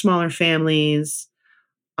much smaller families.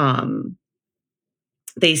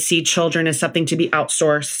 They see children as something to be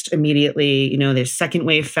outsourced immediately. There's second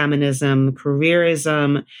wave feminism,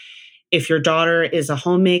 careerism. If your daughter is a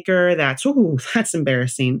homemaker, that's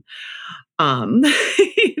embarrassing.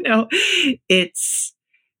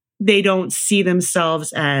 They don't see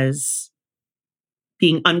themselves as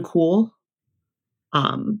being uncool.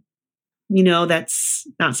 That's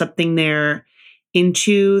not something they're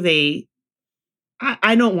into.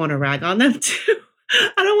 I don't want to rag on them too.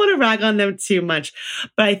 I don't want to rag on them too much,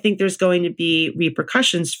 but I think there's going to be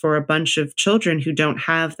repercussions for a bunch of children who don't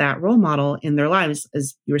have that role model in their lives,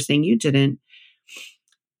 as you were saying you didn't.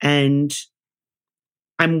 And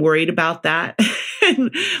I'm worried about that.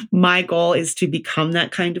 And my goal is to become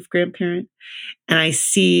that kind of grandparent. And I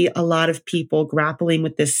see a lot of people grappling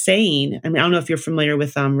with this saying. I mean, I don't know if you're familiar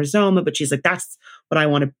with Rizoma, but she's like, that's what I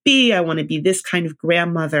want to be. I want to be this kind of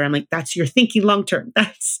grandmother. I'm like, that's your thinking long term.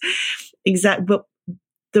 That's exact. But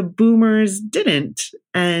the boomers didn't.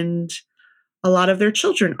 And a lot of their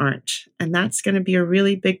children aren't. And that's going to be a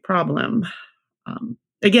really big problem.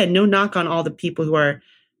 Again, no knock on all the people who are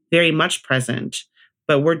very much present,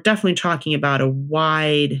 but we're definitely talking about a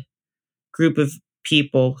wide group of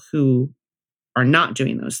people who are not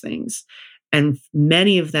doing those things. And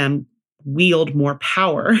many of them wield more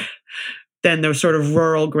power than those sort of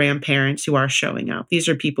rural grandparents who are showing up. These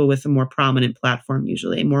are people with a more prominent platform,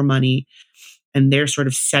 usually more money, and they're sort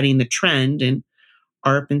of setting the trend in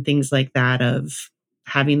ARP and things like that of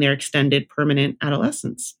having their extended permanent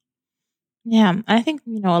adolescence. Yeah, I think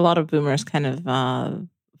a lot of boomers kind of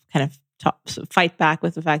fight back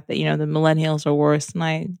with the fact that the millennials are worse, and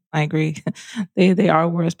I agree, they are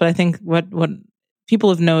worse. But I think what people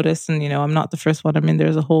have noticed, and I'm not the first one. I mean,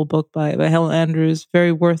 there's a whole book by Helen Andrews,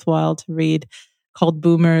 very worthwhile to read, called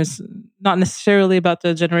Boomers. Not necessarily about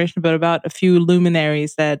the generation, but about a few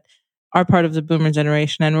luminaries that are part of the boomer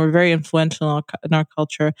generation and were very influential in our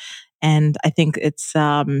culture. And I think it's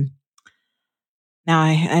now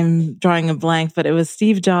I'm drawing a blank, but it was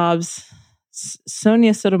Steve Jobs,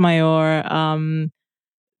 Sonia Sotomayor,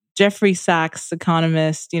 Jeffrey Sachs,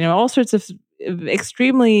 economist, all sorts of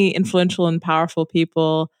extremely influential and powerful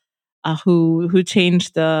people who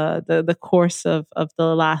changed the course of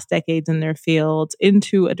the last decades in their fields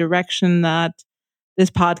into a direction that this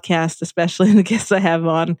podcast, especially the guests I have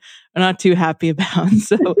on, are not too happy about.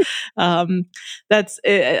 So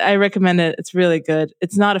I recommend it. It's really good.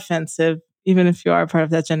 It's not offensive. Even if you are part of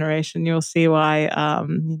that generation, you'll see why.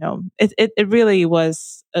 It really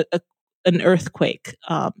was an earthquake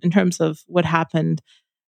in terms of what happened.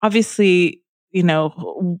 Obviously,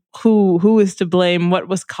 who is to blame, what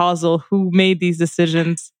was causal, who made these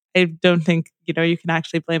decisions. I don't think you can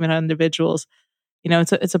actually blame it on individuals.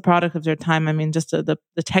 It's a product of their time. I mean, just the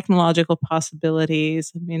technological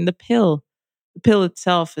possibilities. I mean, the pill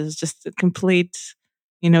itself is just a complete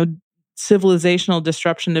you know civilizational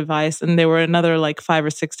disruption device, and there were another like 5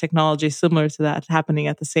 or 6 technologies similar to that happening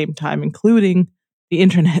at the same time, including the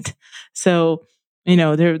internet. So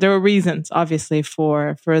there were reasons, obviously,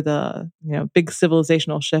 for the big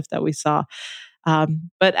civilizational shift that we saw.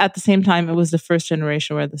 But at the same time, it was the first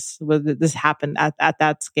generation where this happened at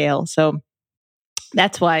that scale. So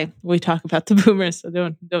that's why we talk about the boomers. So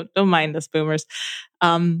don't mind us boomers.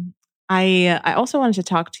 Um, I also wanted to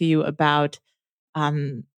talk to you about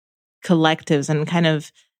um, collectives and kind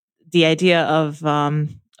of the idea of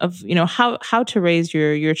how to raise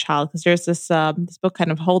your child, because there's this book,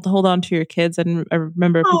 kind of hold on to your kids, and I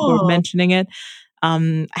remember people were Oh, mentioning it.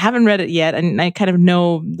 I haven't read it yet, and I kind of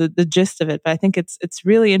know the gist of it, but I think it's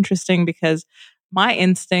really interesting because my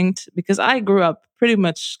instinct, because I grew up pretty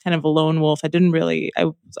much kind of a lone wolf. I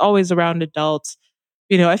was always around adults.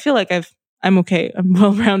 I feel like I'm okay. I'm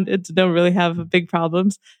well rounded. Don't really have big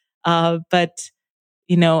problems. But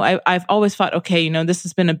I've always thought, okay, this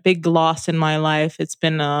has been a big loss in my life. It's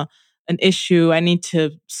been an issue. I need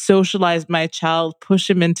to socialize my child, push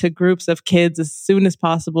him into groups of kids as soon as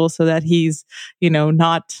possible so that he's,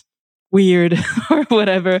 not weird or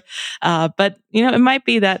whatever. But it might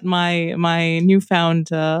be that my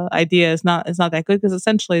newfound idea is not that good, because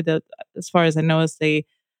essentially, as far as I know, is the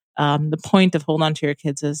point of hold on to your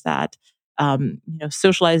kids is that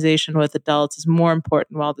socialization with adults is more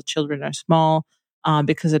important while the children are small,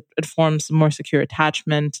 because it forms a more secure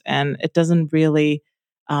attachment, and it doesn't really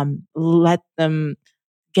let them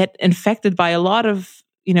get infected by a lot of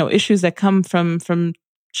issues that come from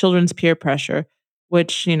children's peer pressure,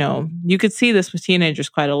 which you could see this with teenagers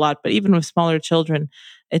quite a lot, but even with smaller children,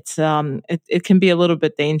 it can be a little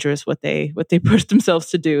bit dangerous what they push themselves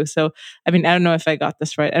to do. So I mean, I don't know if I got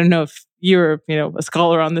this right. I don't know if you're a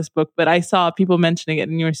scholar on this book, but I saw people mentioning it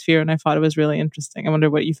in your sphere, and I thought it was really interesting. I wonder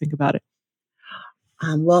what you think about it.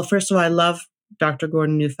 well, first of all, I love Dr.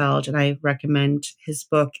 Gordon Neufeld, and I recommend his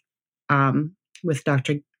book with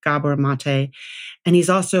Dr. Gabor Mate. And he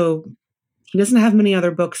doesn't have many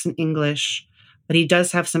other books in English, but he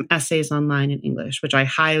does have some essays online in English, which I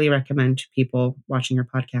highly recommend to people watching your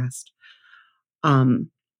podcast.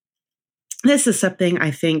 This is something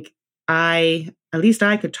I think at least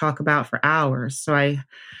I could talk about for hours. So I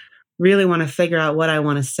really want to figure out what I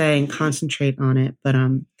want to say and concentrate on it. But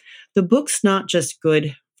the book's not just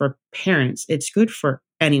good for parents, it's good for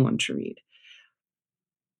anyone to read,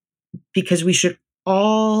 because we're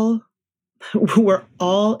all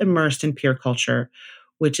immersed in peer culture,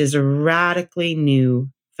 which is a radically new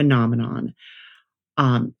phenomenon.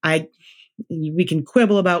 We can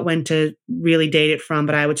quibble about when to really date it from,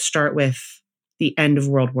 but I would start with the end of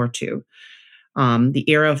World War II, the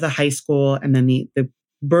era of the high school, and then the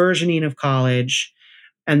burgeoning of college.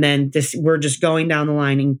 And then we're just going down the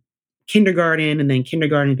line in kindergarten, and then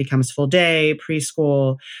kindergarten becomes full day,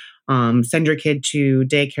 preschool, send your kid to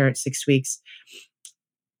daycare at 6 weeks.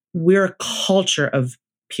 We're a culture of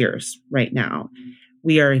peers right now.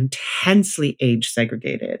 We are intensely age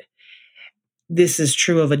segregated. This is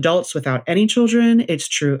true of adults without any children. It's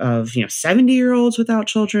true of 70-year-olds without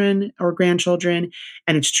children or grandchildren,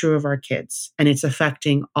 and it's true of our kids. And it's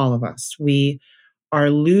affecting all of us. We are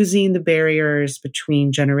losing the barriers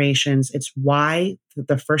between generations. It's why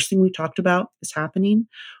the first thing we talked about is happening,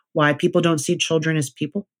 why people don't see children as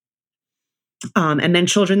people. And then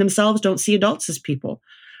children themselves don't see adults as people.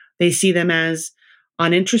 They see them as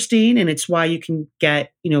uninteresting, and it's why you can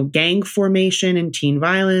get, gang formation and teen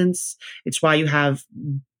violence. It's why you have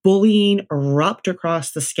bullying erupt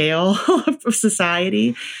across the scale of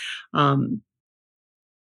society.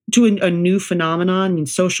 To a new phenomenon. I mean,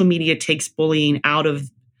 social media takes bullying out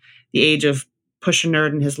of the age of push a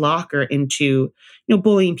nerd in his locker into,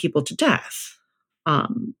 bullying people to death.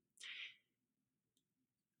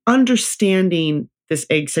 Understanding this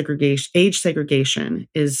age segregation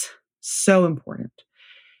is so important.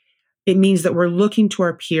 It means that we're looking to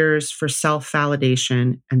our peers for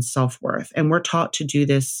self-validation and self-worth. And we're taught to do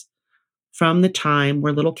this from the time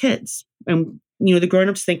we're little kids. And, the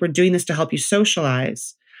grown-ups think we're doing this to help you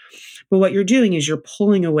socialize. But what you're doing is you're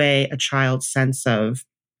pulling away a child's sense of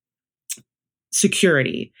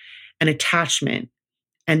security and attachment.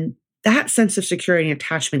 And that sense of security and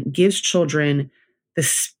attachment gives children the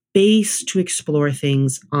space to explore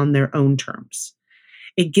things on their own terms.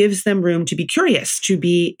 It gives them room to be curious, to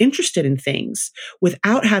be interested in things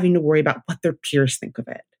without having to worry about what their peers think of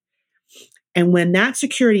it. And when that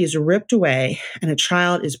security is ripped away and a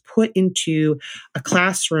child is put into a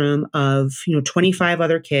classroom of, 25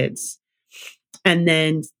 other kids, and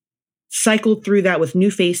then cycled through that with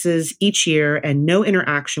new faces each year and no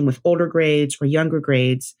interaction with older grades or younger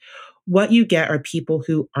grades, what you get are people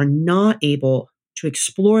who are not able to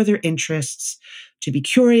explore their interests, to be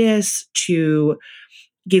curious, to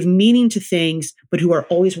give meaning to things, but who are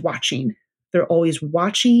always watching. They're always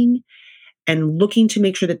watching and looking to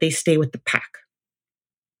make sure that they stay with the pack.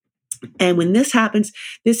 And when this happens,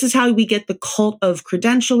 this is how we get the cult of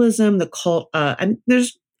credentialism, the cult, and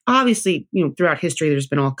there's obviously, throughout history, there's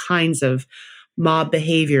been all kinds of mob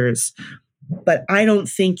behaviors, but I don't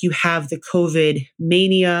think you have the COVID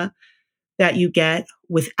mania that you get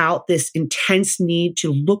without this intense need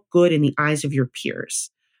to look good in the eyes of your peers,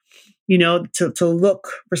 to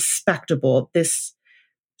look respectable, this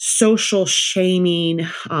social shaming.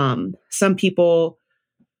 Some people,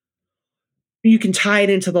 you can tie it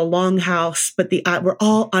into the longhouse, but we're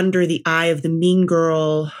all under the eye of the mean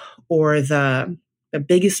girl or the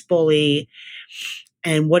biggest bully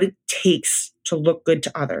and what it takes to look good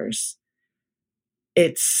to others.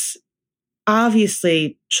 It's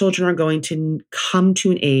obviously children are going to come to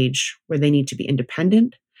an age where they need to be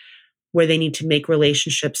independent, where they need to make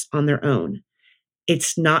relationships on their own.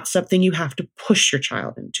 It's not something you have to push your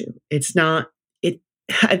child into. It's not,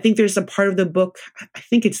 I think there's a part of the book, I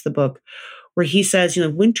think it's the book, where he says,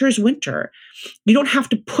 winter's winter. You don't have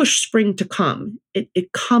to push spring to come.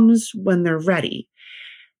 It comes when they're ready.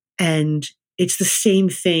 And it's the same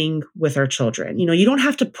thing with our children. You don't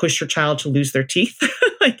have to push your child to lose their teeth.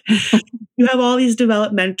 Like you have all these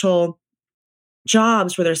developmental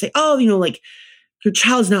jobs where they're saying, your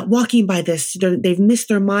child's not walking by this. They've missed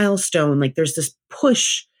their milestone. Like there's this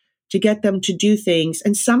push to get them to do things.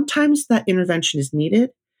 And sometimes that intervention is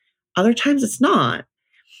needed. Other times it's not.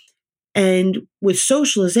 And with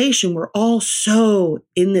socialization, we're all so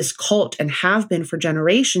in this cult and have been for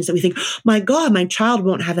generations that we think, my God, my child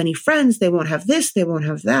won't have any friends. They won't have this. They won't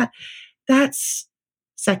have that. That's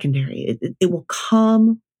secondary. It will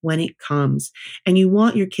come when it comes. And you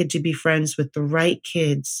want your kid to be friends with the right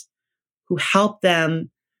kids who help them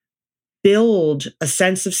build a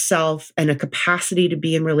sense of self and a capacity to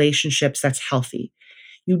be in relationships that's healthy.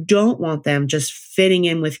 You don't want them just fitting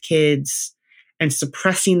in with kids and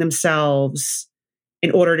suppressing themselves in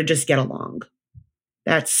order to just get along.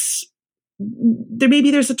 There's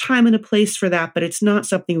a time and a place for that, but it's not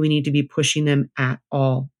something we need to be pushing them at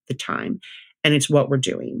all the time. And it's what we're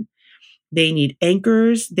doing. They need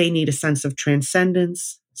anchors. They need a sense of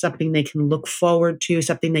transcendence, something they can look forward to,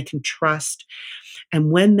 something they can trust. And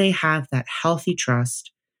when they have that healthy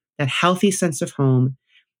trust, that healthy sense of home,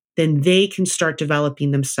 then they can start developing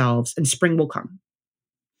themselves and spring will come.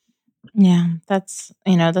 Yeah, that's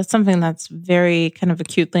something that's very kind of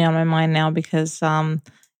acutely on my mind now because,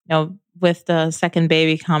 with the second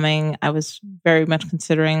baby coming, I was very much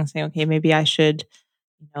considering saying, okay, maybe I should,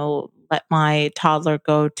 let my toddler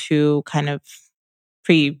go to kind of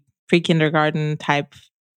pre-kindergarten type,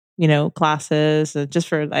 classes just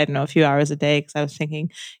for, I don't know, a few hours a day. Cause I was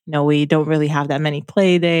thinking, we don't really have that many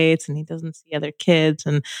play dates and he doesn't see other kids.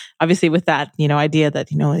 And obviously with that, idea that,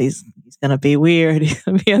 he's going to be weird, he's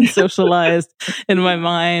going to be unsocialized in my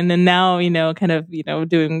mind. And now, kind of,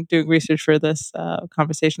 doing research for this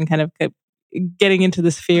conversation, kind of getting into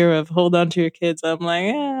this fear of hold on to your kids. I'm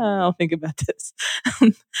like, I'll think about this.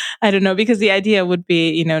 I don't know, because the idea would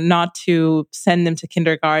be, not to send them to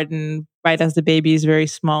kindergarten right as the baby is very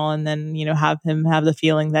small and then, have him have the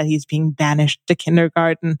feeling that he's being banished to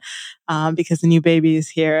kindergarten because the new baby is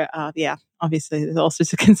here. Yeah, obviously there's all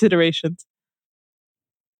sorts of considerations.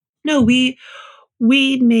 No, we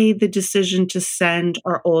made the decision to send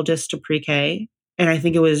our oldest to pre-K, and I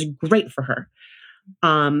think it was great for her.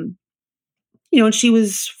 And she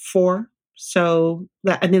was 4, so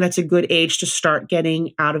I think that's a good age to start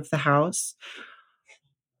getting out of the house.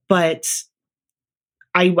 But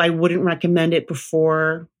I wouldn't recommend it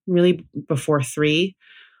before 3.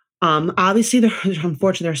 Obviously,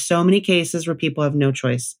 unfortunately, there are so many cases where people have no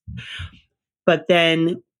choice. But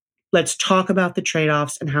then let's talk about the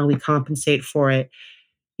trade-offs and how we compensate for it.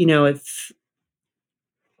 You know, if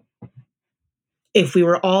we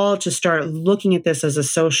were all to start looking at this as a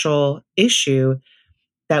social issue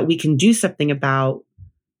that we can do something about,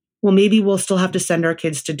 well, maybe we'll still have to send our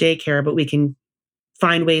kids to daycare, but we can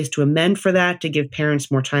find ways to amend for that, to give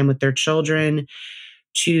parents more time with their children,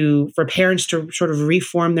 for parents to sort of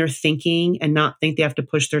reform their thinking and not think they have to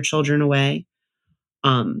push their children away.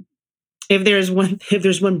 If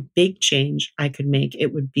there's one big change I could make,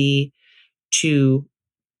 it would be to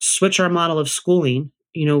switch our model of schooling.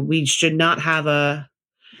 You know, we should not have a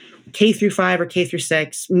K through 5 or K through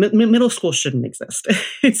 6. Middle school shouldn't exist.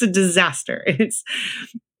 It's a disaster. It's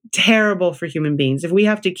terrible for human beings. If we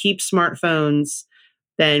have to keep smartphones,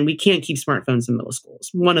 then we can't keep smartphones in middle schools.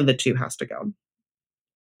 One of the two has to go.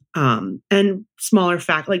 And smaller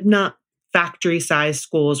not factory sized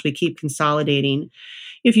schools, we keep consolidating.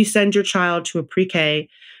 If you send your child to a pre-K,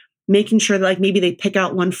 making sure that maybe they pick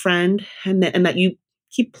out one friend and that you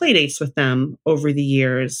keep play dates with them over the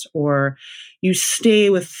years, or you stay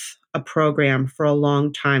with a program for a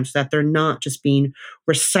long time so that they're not just being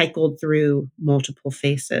recycled through multiple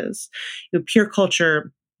faces. You know, peer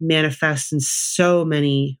culture manifests in so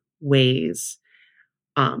many ways.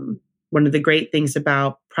 One of the great things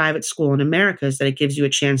about private school in America is that it gives you a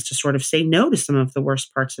chance to sort of say no to some of the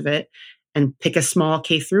worst parts of it and pick a small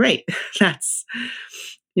K through 8. That's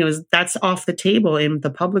off the table in the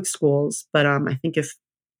public schools. But I think if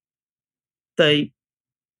the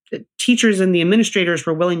teachers and the administrators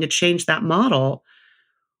were willing to change that model,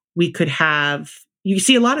 we could have, you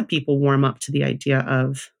see a lot of people warm up to the idea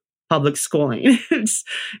of public schooling. It's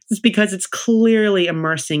because it's clearly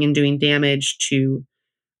immersing and doing damage to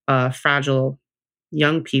fragile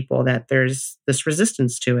young people that there's this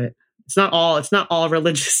resistance to it. It's not all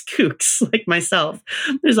religious kooks like myself.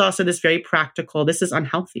 There's also this very practical, this is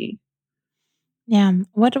unhealthy. Yeah.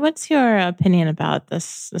 What's your opinion about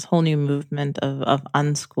this whole new movement of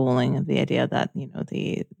unschooling, of the idea that,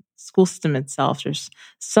 the school system itself, there's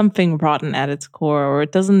something rotten at its core, or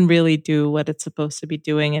it doesn't really do what it's supposed to be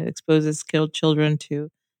doing. It exposes skilled children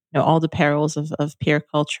to, all the perils of peer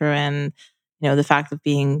culture, and, the fact of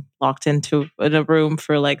being locked in a room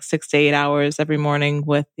for 6 to 8 hours every morning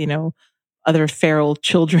with, other feral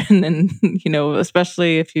children, and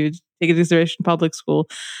especially if you take into consideration public school.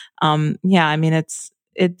 Yeah, I mean, it's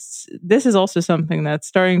this is also something that's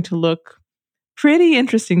starting to look pretty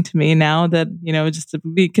interesting to me now that just to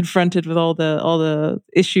be confronted with all the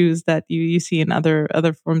issues that you see in other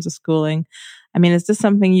forms of schooling. I mean, is this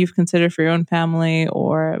something you've considered for your own family,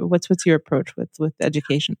 or what's your approach with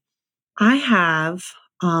education? I have.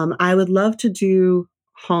 I would love to do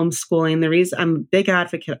homeschooling. The reason I'm a big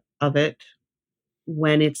advocate of it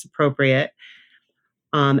when it's appropriate.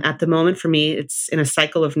 At the moment, for me, it's in a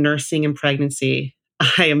cycle of nursing and pregnancy.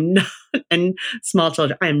 I am not, and small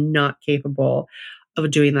children, I am not capable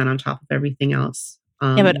of doing that on top of everything else.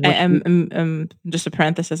 Yeah, but I'm just a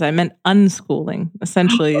parenthesis. I meant unschooling,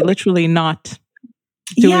 essentially, literally not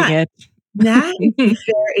doing it.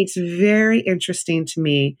 It's very interesting to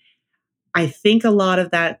me. I think a lot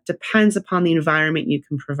of that depends upon the environment you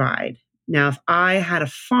can provide. Now, if I had a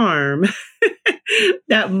farm,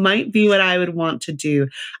 that might be what I would want to do.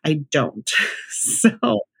 I don't.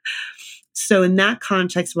 So in that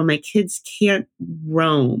context, when my kids can't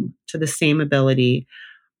roam to the same ability,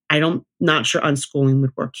 not sure unschooling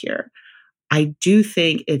would work here. I do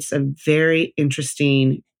think it's a very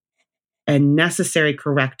interesting and necessary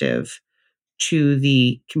corrective to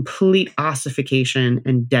the complete ossification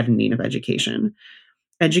and deadening of education.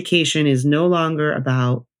 Education is no longer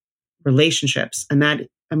about relationships. And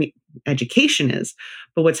education is,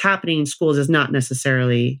 but what's happening in schools is not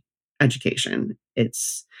necessarily education.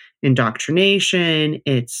 It's indoctrination.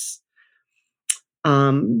 It's,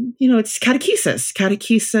 it's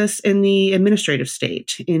catechesis in the administrative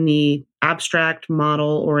state, in the abstract,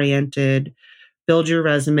 model-oriented, build your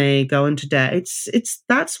resume, go into debt.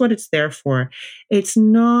 That's what it's there for. It's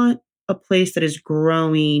not a place that is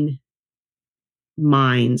growing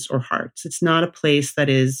minds or hearts. It's not a place that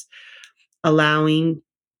is allowing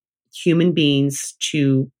human beings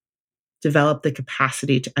to develop the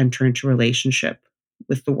capacity to enter into relationship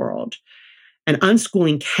with the world. And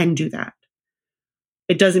unschooling can do that.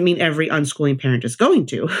 It doesn't mean every unschooling parent is going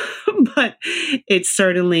to, but it's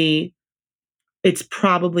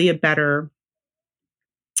probably a better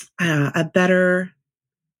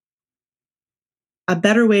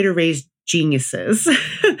way to raise geniuses.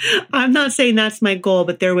 I'm not saying that's my goal,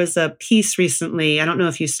 but there was a piece recently, I don't know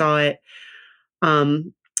if you saw it,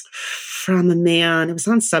 from a man. It was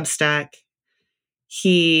on Substack.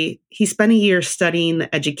 He spent a year studying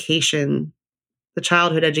the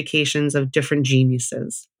childhood educations of different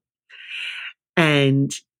geniuses,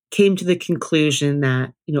 and came to the conclusion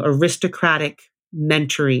that, aristocratic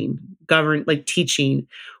mentoring, teaching,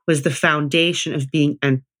 was the foundation of being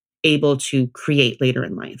able to create later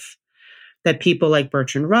in life. That people like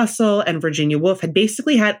Bertrand Russell and Virginia Woolf had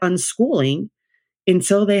basically had unschooling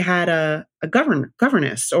until they had a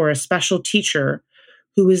governess or a special teacher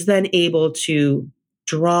who was then able to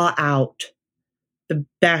draw out the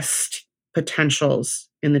best potentials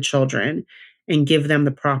in the children and give them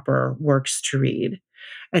the proper works to read.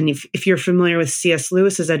 And if you're familiar with C.S.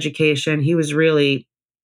 Lewis's education, he was really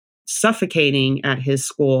suffocating at his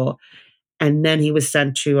school. And then he was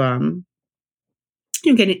sent to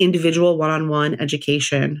get an individual one-on-one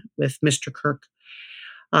education with Mr. Kirk,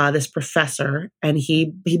 this professor, and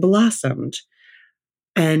he blossomed.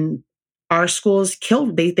 And our schools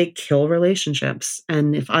they kill relationships.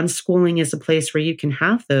 And if unschooling is a place where you can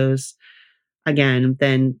have those, again,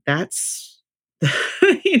 then that's,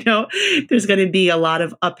 there's going to be a lot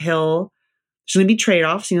of uphill, there's going to be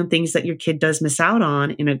trade-offs, things that your kid does miss out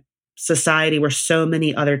on in a society where so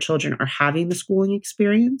many other children are having the schooling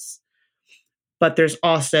experience. But there's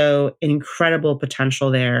also an incredible potential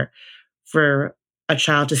there for a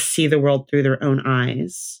child to see the world through their own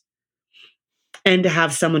eyes and to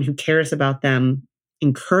have someone who cares about them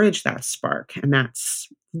encourage that spark. And that's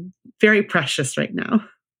very precious right now.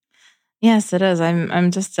 Yes, it is.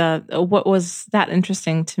 I'm just what was that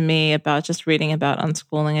interesting to me about just reading about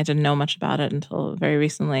unschooling, I didn't know much about it until very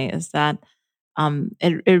recently, is that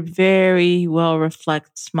it very well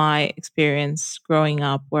reflects my experience growing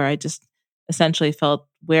up, where I just essentially felt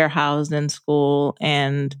warehoused in school,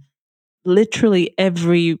 and literally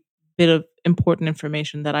every bit of important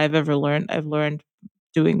information that I've ever learned, I've learned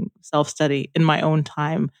doing self-study in my own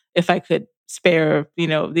time. If I could spare,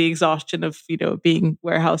 the exhaustion of, being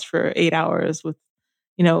warehoused for 8 hours with,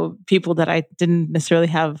 people that I didn't necessarily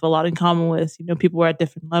have a lot in common with, people were at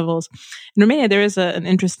different levels. In Romania, there is an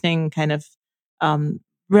interesting kind of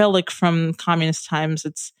relic from communist times.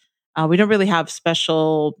 It's we don't really have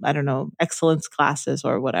special, I don't know, excellence classes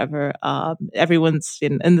or whatever. Everyone's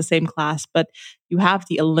in the same class, but you have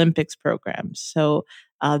the Olympics programs. So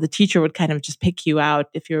the teacher would kind of just pick you out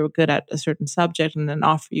if you're good at a certain subject and then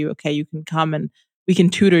offer you, okay, you can come and we can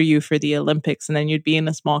tutor you for the Olympics. And then you'd be in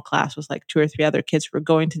a small class with like 2 or 3 other kids who were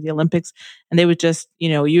going to the Olympics. And they would just,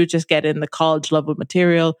 you would just get in the college level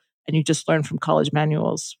material and you just learn from college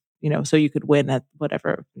manuals, so you could win at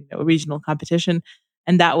whatever, regional competition.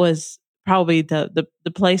 And that was probably the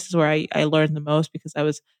places where I learned the most, because I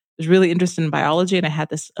was really interested in biology, and I had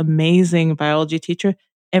this amazing biology teacher.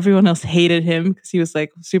 Everyone else hated him because he was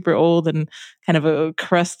like super old and kind of a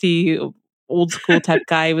crusty old school type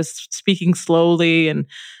guy. He was speaking slowly, and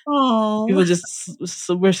people just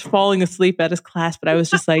were falling asleep at his class. But I was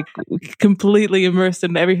just like completely immersed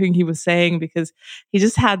in everything he was saying, because he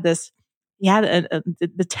just had this. He had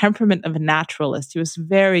the temperament of a naturalist. He was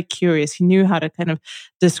very curious. He knew how to kind of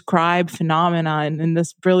describe phenomena in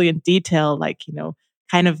this brilliant detail, like,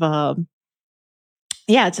 kind of,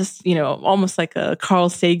 just, almost like a Carl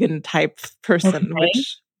Sagan type person, Okay.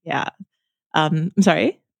 which, yeah. I'm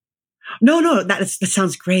sorry. No, that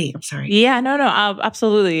sounds great. I'm sorry. Yeah, no,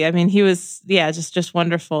 absolutely. I mean, he was, just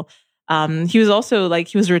wonderful. He was also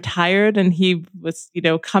he was retired, and he was,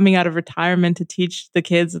 coming out of retirement to teach the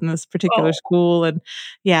kids in this particular school. And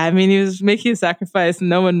yeah, I mean, he was making a sacrifice and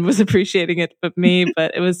no one was appreciating it but me,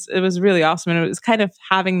 but it was really awesome. And it was kind of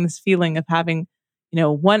having this feeling of having,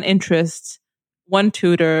 one interest, one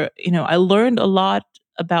tutor. I learned a lot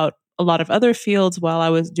about a lot of other fields while I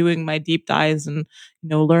was doing my deep dives and,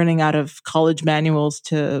 learning out of college manuals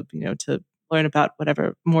to learn about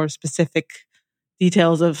whatever more specific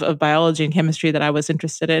details of biology and chemistry that I was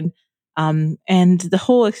interested in. And the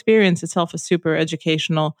whole experience itself was super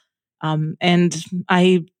educational. And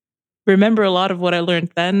I remember a lot of what I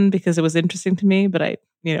learned then because it was interesting to me, but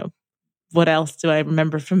what else do I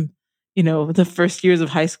remember from, the first years of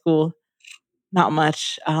high school? Not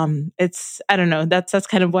much. I don't know. That's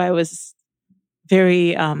kind of why it was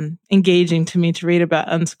very engaging to me to read about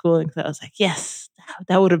unschooling. Because I was like, yes,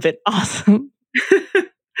 that would have been awesome.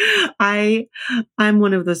 I'm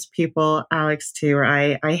one of those people, Alex, too, where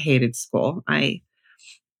I hated school. I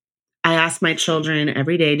ask my children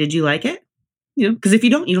every day, did you like it? Because if you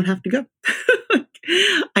don't have to go.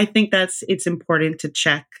 I think it's important to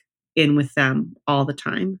check in with them all the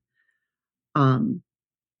time.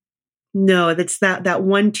 No, that's that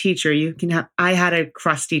one teacher you can have. I had a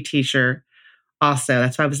crusty teacher also.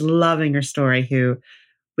 That's why I was loving her story, who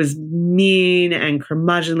was mean and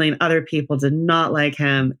curmudgeonly, and other people did not like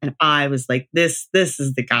him. And I was like, this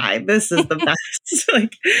is the guy. This is the best.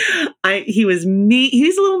 Like, he was me.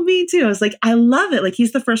 He's a little me too. I was like, I love it. Like,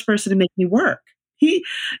 he's the first person to make me work.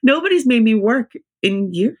 Nobody's made me work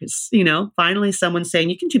in years. Finally someone's saying,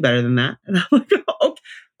 you can do better than that. And I'm like, oh,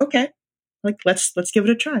 okay. Like, let's give it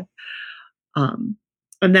a try. And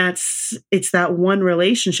it's that one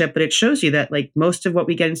relationship, but it shows you that like most of what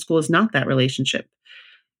we get in school is not that relationship.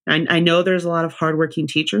 I know there's a lot of hardworking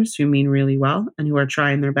teachers who mean really well and who are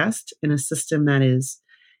trying their best in a system that is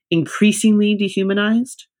increasingly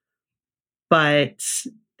dehumanized, but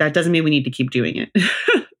that doesn't mean we need to keep doing it.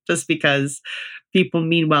 Just because people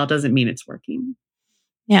mean well doesn't mean it's working.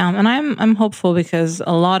 Yeah, and I'm hopeful because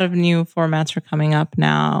a lot of new formats are coming up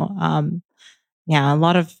now. A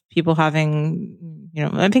lot of people having,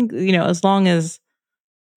 I think, as long as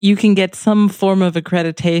you can get some form of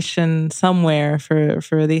accreditation somewhere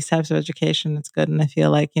for these types of education, it's good. And I feel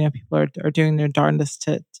like, people are doing their darndest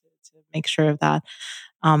to make sure of that.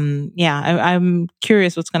 I'm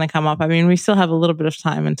curious what's going to come up. I mean, we still have a little bit of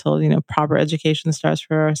time until, proper education starts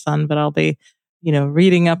for our son, but I'll be,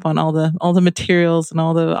 reading up on all the materials and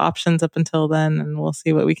all the options up until then, and we'll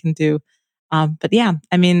see what we can do. But yeah,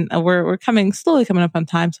 I mean, we're slowly coming up on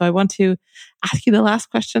time. So I want to ask you the last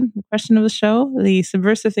question, the question of the show, the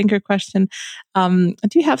subversive thinker question. Do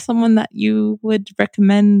you have someone that you would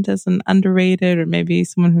recommend as an underrated, or maybe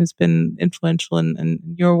someone who's been influential in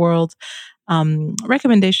your world?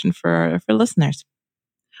 Recommendation for listeners?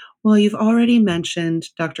 Well, you've already mentioned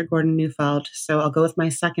Dr. Gordon Neufeld, so I'll go with my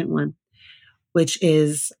second one, which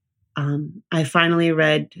is I finally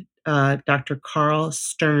read Dr. Carl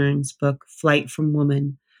Stern's book, Flight from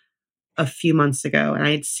Woman, a few months ago. And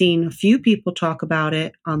I had seen a few people talk about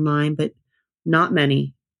it online, but not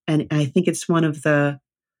many. And I think it's one of the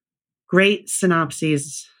great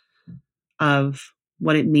synopses of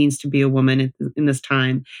what it means to be a woman in this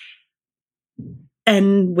time.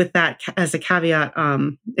 And with that as a caveat,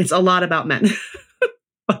 it's a lot about men.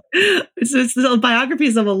 it's the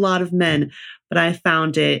biographies of a lot of men, but I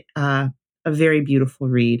found it a very beautiful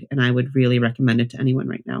read, and I would really recommend it to anyone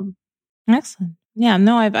right now. Excellent. Yeah,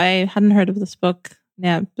 no, I hadn't heard of this book.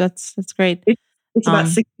 Yeah, that's great. It's about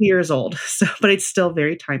 60 years old, but it's still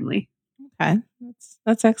very timely. Okay,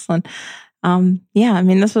 that's excellent. I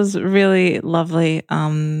mean, this was really lovely.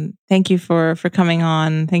 Thank you for coming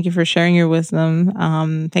on. Thank you for sharing your wisdom.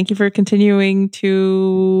 Thank you for continuing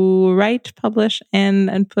to write, publish,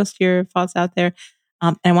 and post your thoughts out there.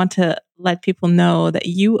 I want to let people know that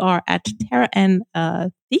you are at Tara and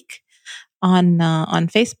Thieke on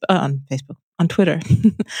Facebook, on Twitter,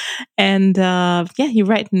 and you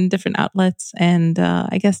write in different outlets. And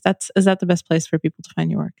I guess is that the best place for people to find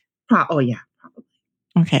your work? Oh yeah.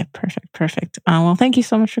 Okay, perfect. Well, thank you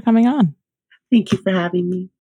so much for coming on. Thank you for having me.